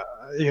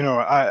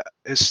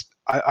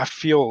 I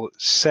feel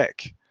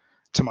sick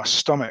to my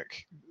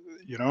stomach,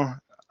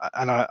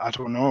 and I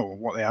don't know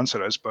what the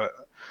answer is, but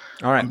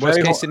all right,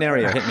 worst case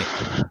scenario, hit me.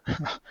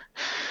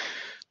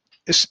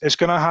 It's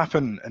going to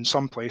happen in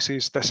some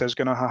places. This is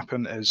going to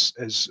happen. Is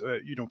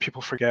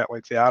people forget,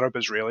 like the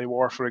Arab-Israeli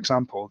war, for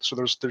example. So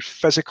there's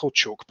physical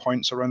choke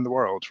points around the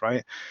world,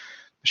 right?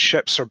 The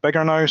ships are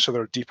bigger now, so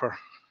they're deeper,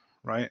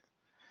 right?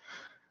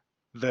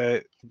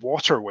 The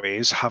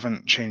waterways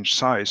haven't changed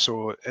size.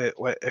 So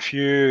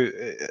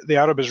the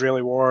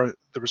Arab-Israeli war,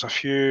 there was a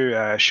few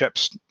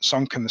ships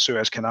sunk in the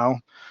Suez Canal.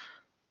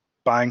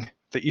 Bang,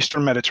 the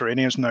Eastern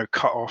Mediterranean is now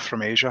cut off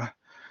from Asia.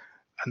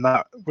 And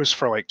that was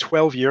for like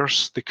 12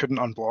 years. They couldn't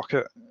unblock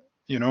it,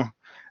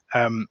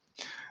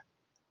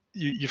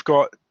 You've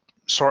got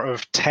sort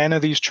of 10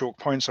 of these choke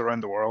points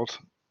around the world.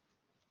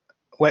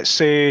 Let's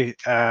say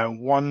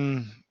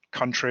one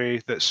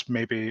country that's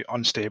maybe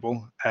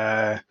unstable.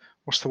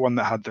 What's the one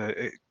that had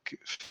the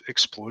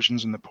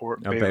explosions in the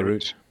port?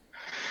 Beirut.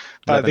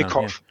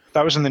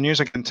 That was in the news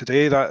again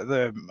today.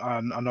 That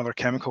another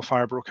chemical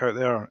fire broke out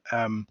there.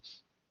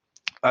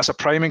 That's a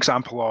prime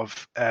example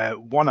of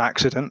one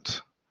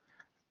accident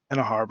in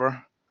a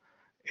harbour.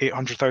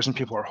 800,000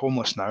 people are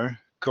homeless now.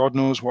 God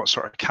knows what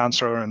sort of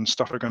cancer and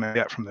stuff they're going to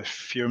get from the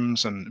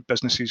fumes, and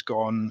businesses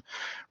gone,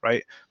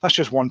 right? That's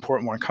just one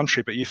port in one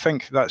country, but you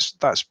think that's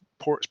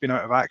port's been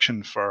out of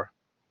action for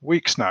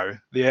weeks now.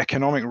 The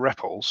economic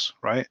ripples,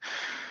 right?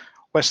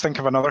 Let's think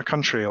of another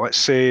country. Let's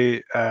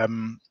say,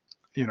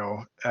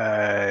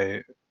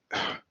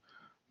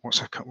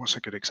 what's a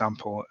good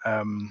example?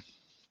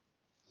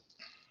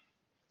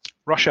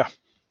 Russia,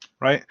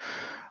 right?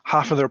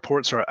 Half of their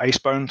ports are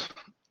icebound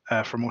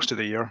for most of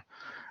the year.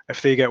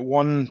 If they get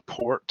one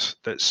port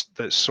that's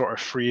sort of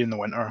free in the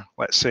winter,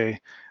 let's say,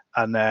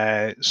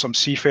 and some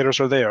seafarers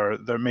are there,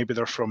 maybe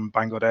they're from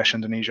Bangladesh,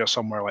 Indonesia,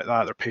 somewhere like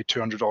that, they're paid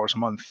 $200 a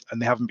month, and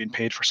they haven't been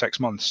paid for 6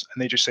 months,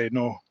 and they just say,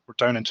 no, we're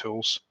down in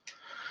tools.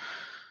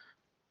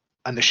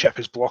 And the ship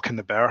is blocking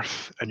the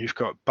berth, and you've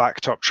got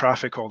backed up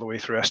traffic all the way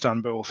through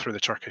Istanbul, through the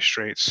Turkish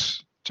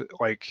Straits.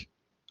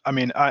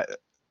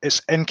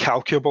 It's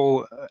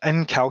incalculable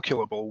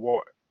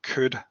what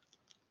could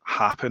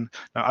happen.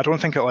 Now, I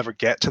don't think it'll ever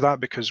get to that,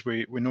 because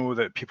we know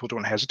that people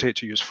don't hesitate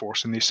to use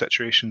force in these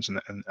situations,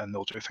 and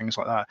they'll do things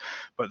like that.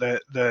 But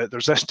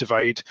there's this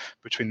divide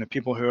between the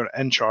people who are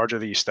in charge of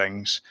these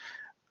things,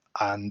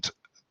 and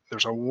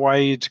there's a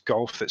wide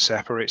gulf that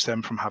separates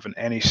them from having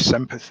any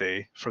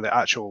sympathy for the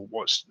actual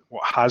what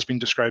has been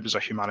described as a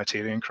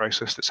humanitarian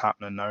crisis that's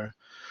happening now.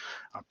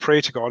 I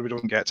pray to God we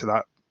don't get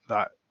to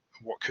that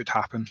what could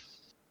happen.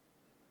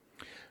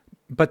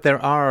 But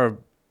there are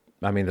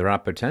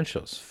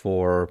potentials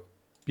for,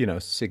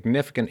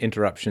 significant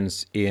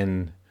interruptions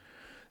in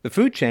the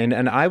food chain.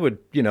 And I would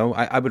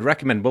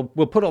recommend,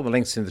 we'll put all the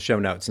links in the show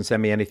notes, and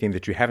send me anything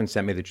that you haven't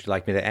sent me that you'd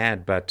like me to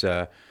add. But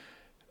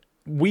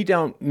we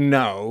don't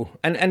know,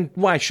 and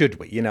why should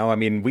we?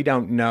 We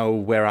don't know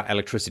where our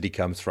electricity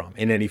comes from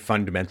in any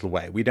fundamental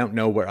way. We don't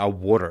know where our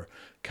water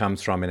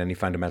comes from in any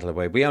fundamental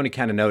way. We only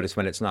kind of notice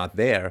when it's not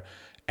there.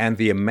 And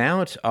the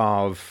amount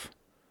of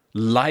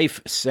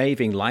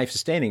life-saving,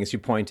 life-sustaining, as you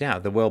point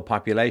out, the world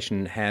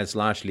population has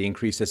largely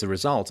increased as a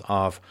result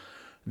of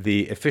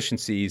the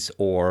efficiencies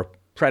or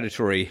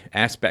predatory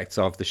aspects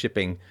of the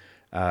shipping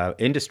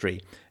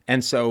industry.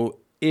 And so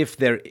if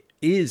there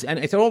is, and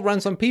it all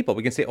runs on people,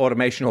 we can say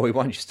automation all we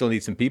want, you still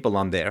need some people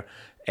on there.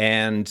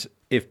 And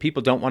if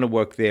people don't want to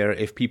work there,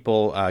 if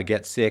people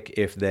get sick,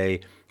 if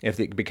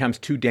it becomes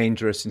too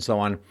dangerous and so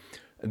on,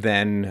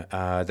 then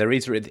there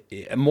is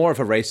more of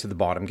a race to the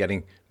bottom,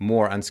 getting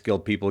more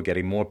unskilled people,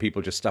 getting more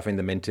people, just stuffing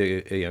them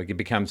into, it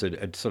becomes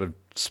a sort of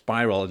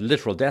spiral, a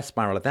literal death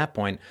spiral at that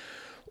point,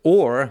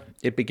 or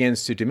it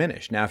begins to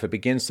diminish. Now, if it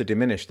begins to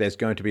diminish, there's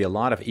going to be a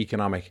lot of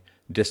economic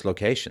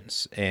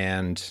dislocations,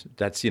 and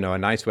that's, a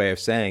nice way of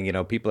saying,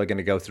 people are going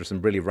to go through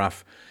some really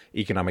rough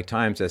economic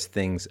times as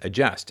things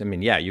adjust.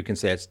 You can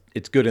say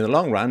it's good in the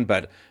long run,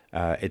 but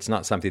it's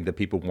not something that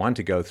people want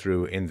to go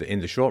through in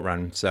the short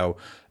run. So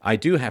I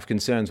do have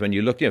concerns when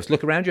you look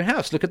around your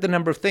house, look at the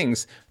number of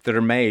things that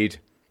are made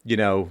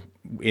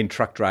in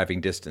truck driving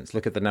distance.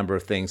 Look at the number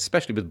of things,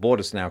 especially with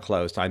borders now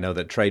closed. I know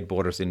that trade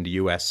borders in the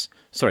US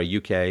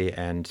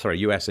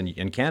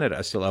and Canada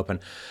are still open.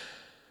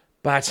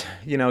 But,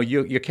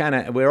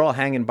 we're all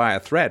hanging by a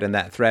thread, and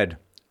that thread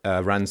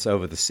runs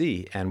over the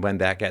sea. And when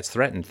that gets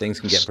threatened, things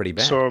can get pretty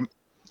bad. So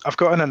I've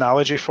got an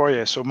analogy for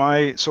you. So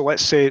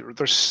let's say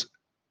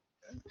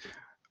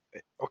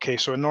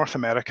so in North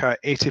America,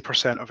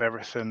 80% of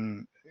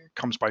everything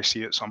comes by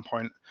sea at some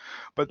point.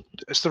 But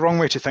it's the wrong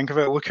way to think of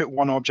it. Look at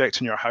one object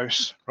in your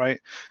house, right?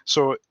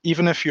 So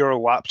even if your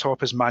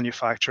laptop is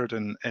manufactured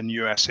in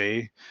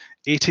USA,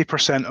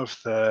 80% of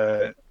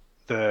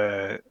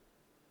the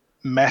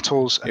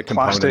metals and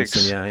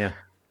plastics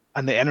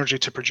and the energy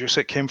to produce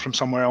it came from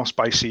somewhere else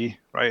by sea,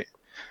 right?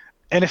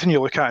 Anything you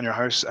look at in your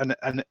house,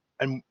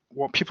 and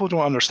what people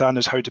don't understand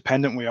is how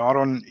dependent we are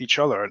on each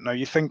other. Now,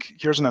 you think,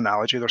 here's an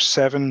analogy, there's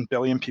 7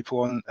 billion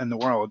people in the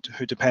world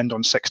who depend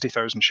on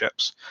 60,000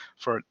 ships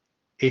for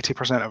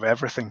 80% of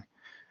everything.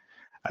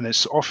 And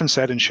it's often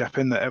said in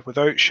shipping that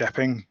without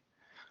shipping,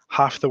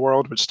 half the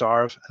world would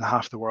starve and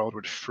half the world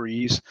would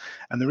freeze.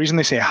 And the reason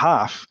they say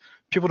half,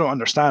 people don't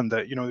understand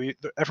that,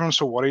 everyone's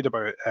so worried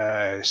about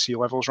sea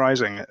levels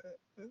rising.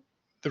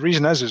 The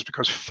reason is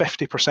because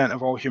 50%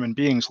 of all human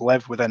beings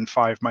live within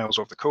 5 miles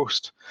of the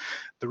coast.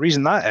 The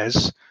reason that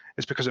is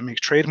because it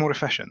makes trade more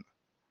efficient.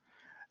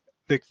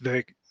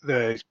 The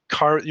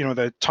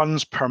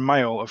tons per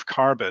mile of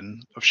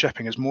carbon of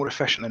shipping is more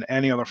efficient than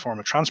any other form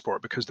of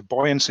transport because the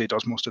buoyancy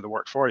does most of the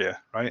work for you,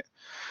 right?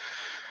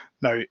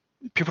 Now,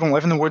 people don't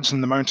live in the woods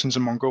and the mountains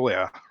in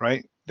Mongolia,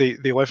 right? They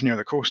live near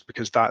the coast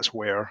because that's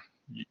where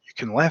you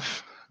can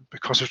live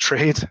because of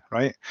trade,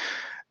 right?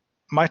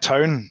 My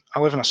town, I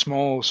live in a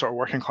small sort of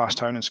working class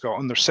town in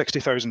Scotland. There's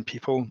 60,000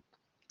 people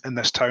in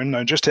this town.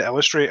 Now, just to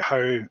illustrate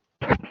how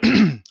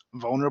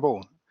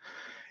vulnerable,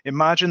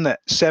 imagine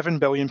that 7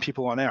 billion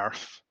people on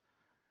Earth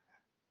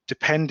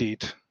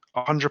depended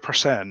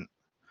 100%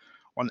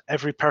 on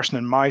every person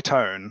in my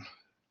town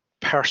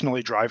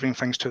personally driving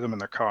things to them in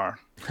their car.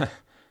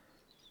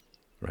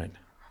 Right.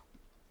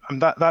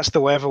 And that's the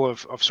level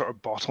of sort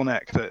of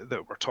bottleneck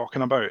that we're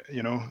talking about,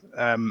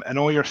 and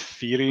all your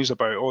theories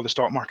about, the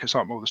stock market's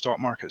up, the stock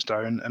market's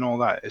down, and all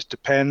that, it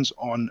depends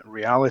on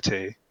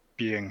reality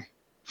being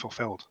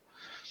fulfilled.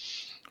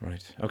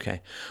 Right.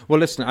 Okay. Well,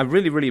 listen, I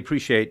really, really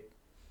appreciate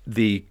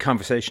the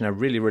conversation. I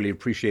really, really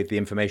appreciate the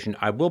information.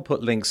 I will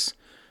put links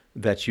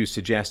that you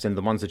suggest and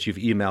the ones that you've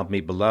emailed me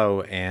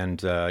below.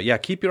 And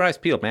keep your eyes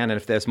peeled, man. And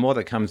if there's more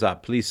that comes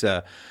up, please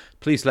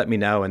let me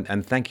know.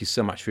 And thank you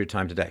so much for your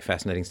time today.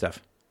 Fascinating stuff.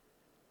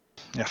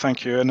 Yeah,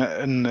 thank you.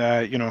 And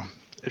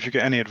if you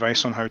get any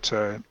advice on how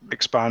to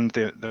expand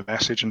the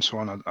message and so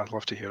on, I'd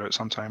love to hear it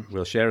sometime.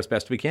 We'll share as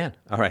best we can.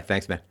 All right.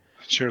 Thanks, man.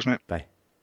 Cheers, mate. Bye.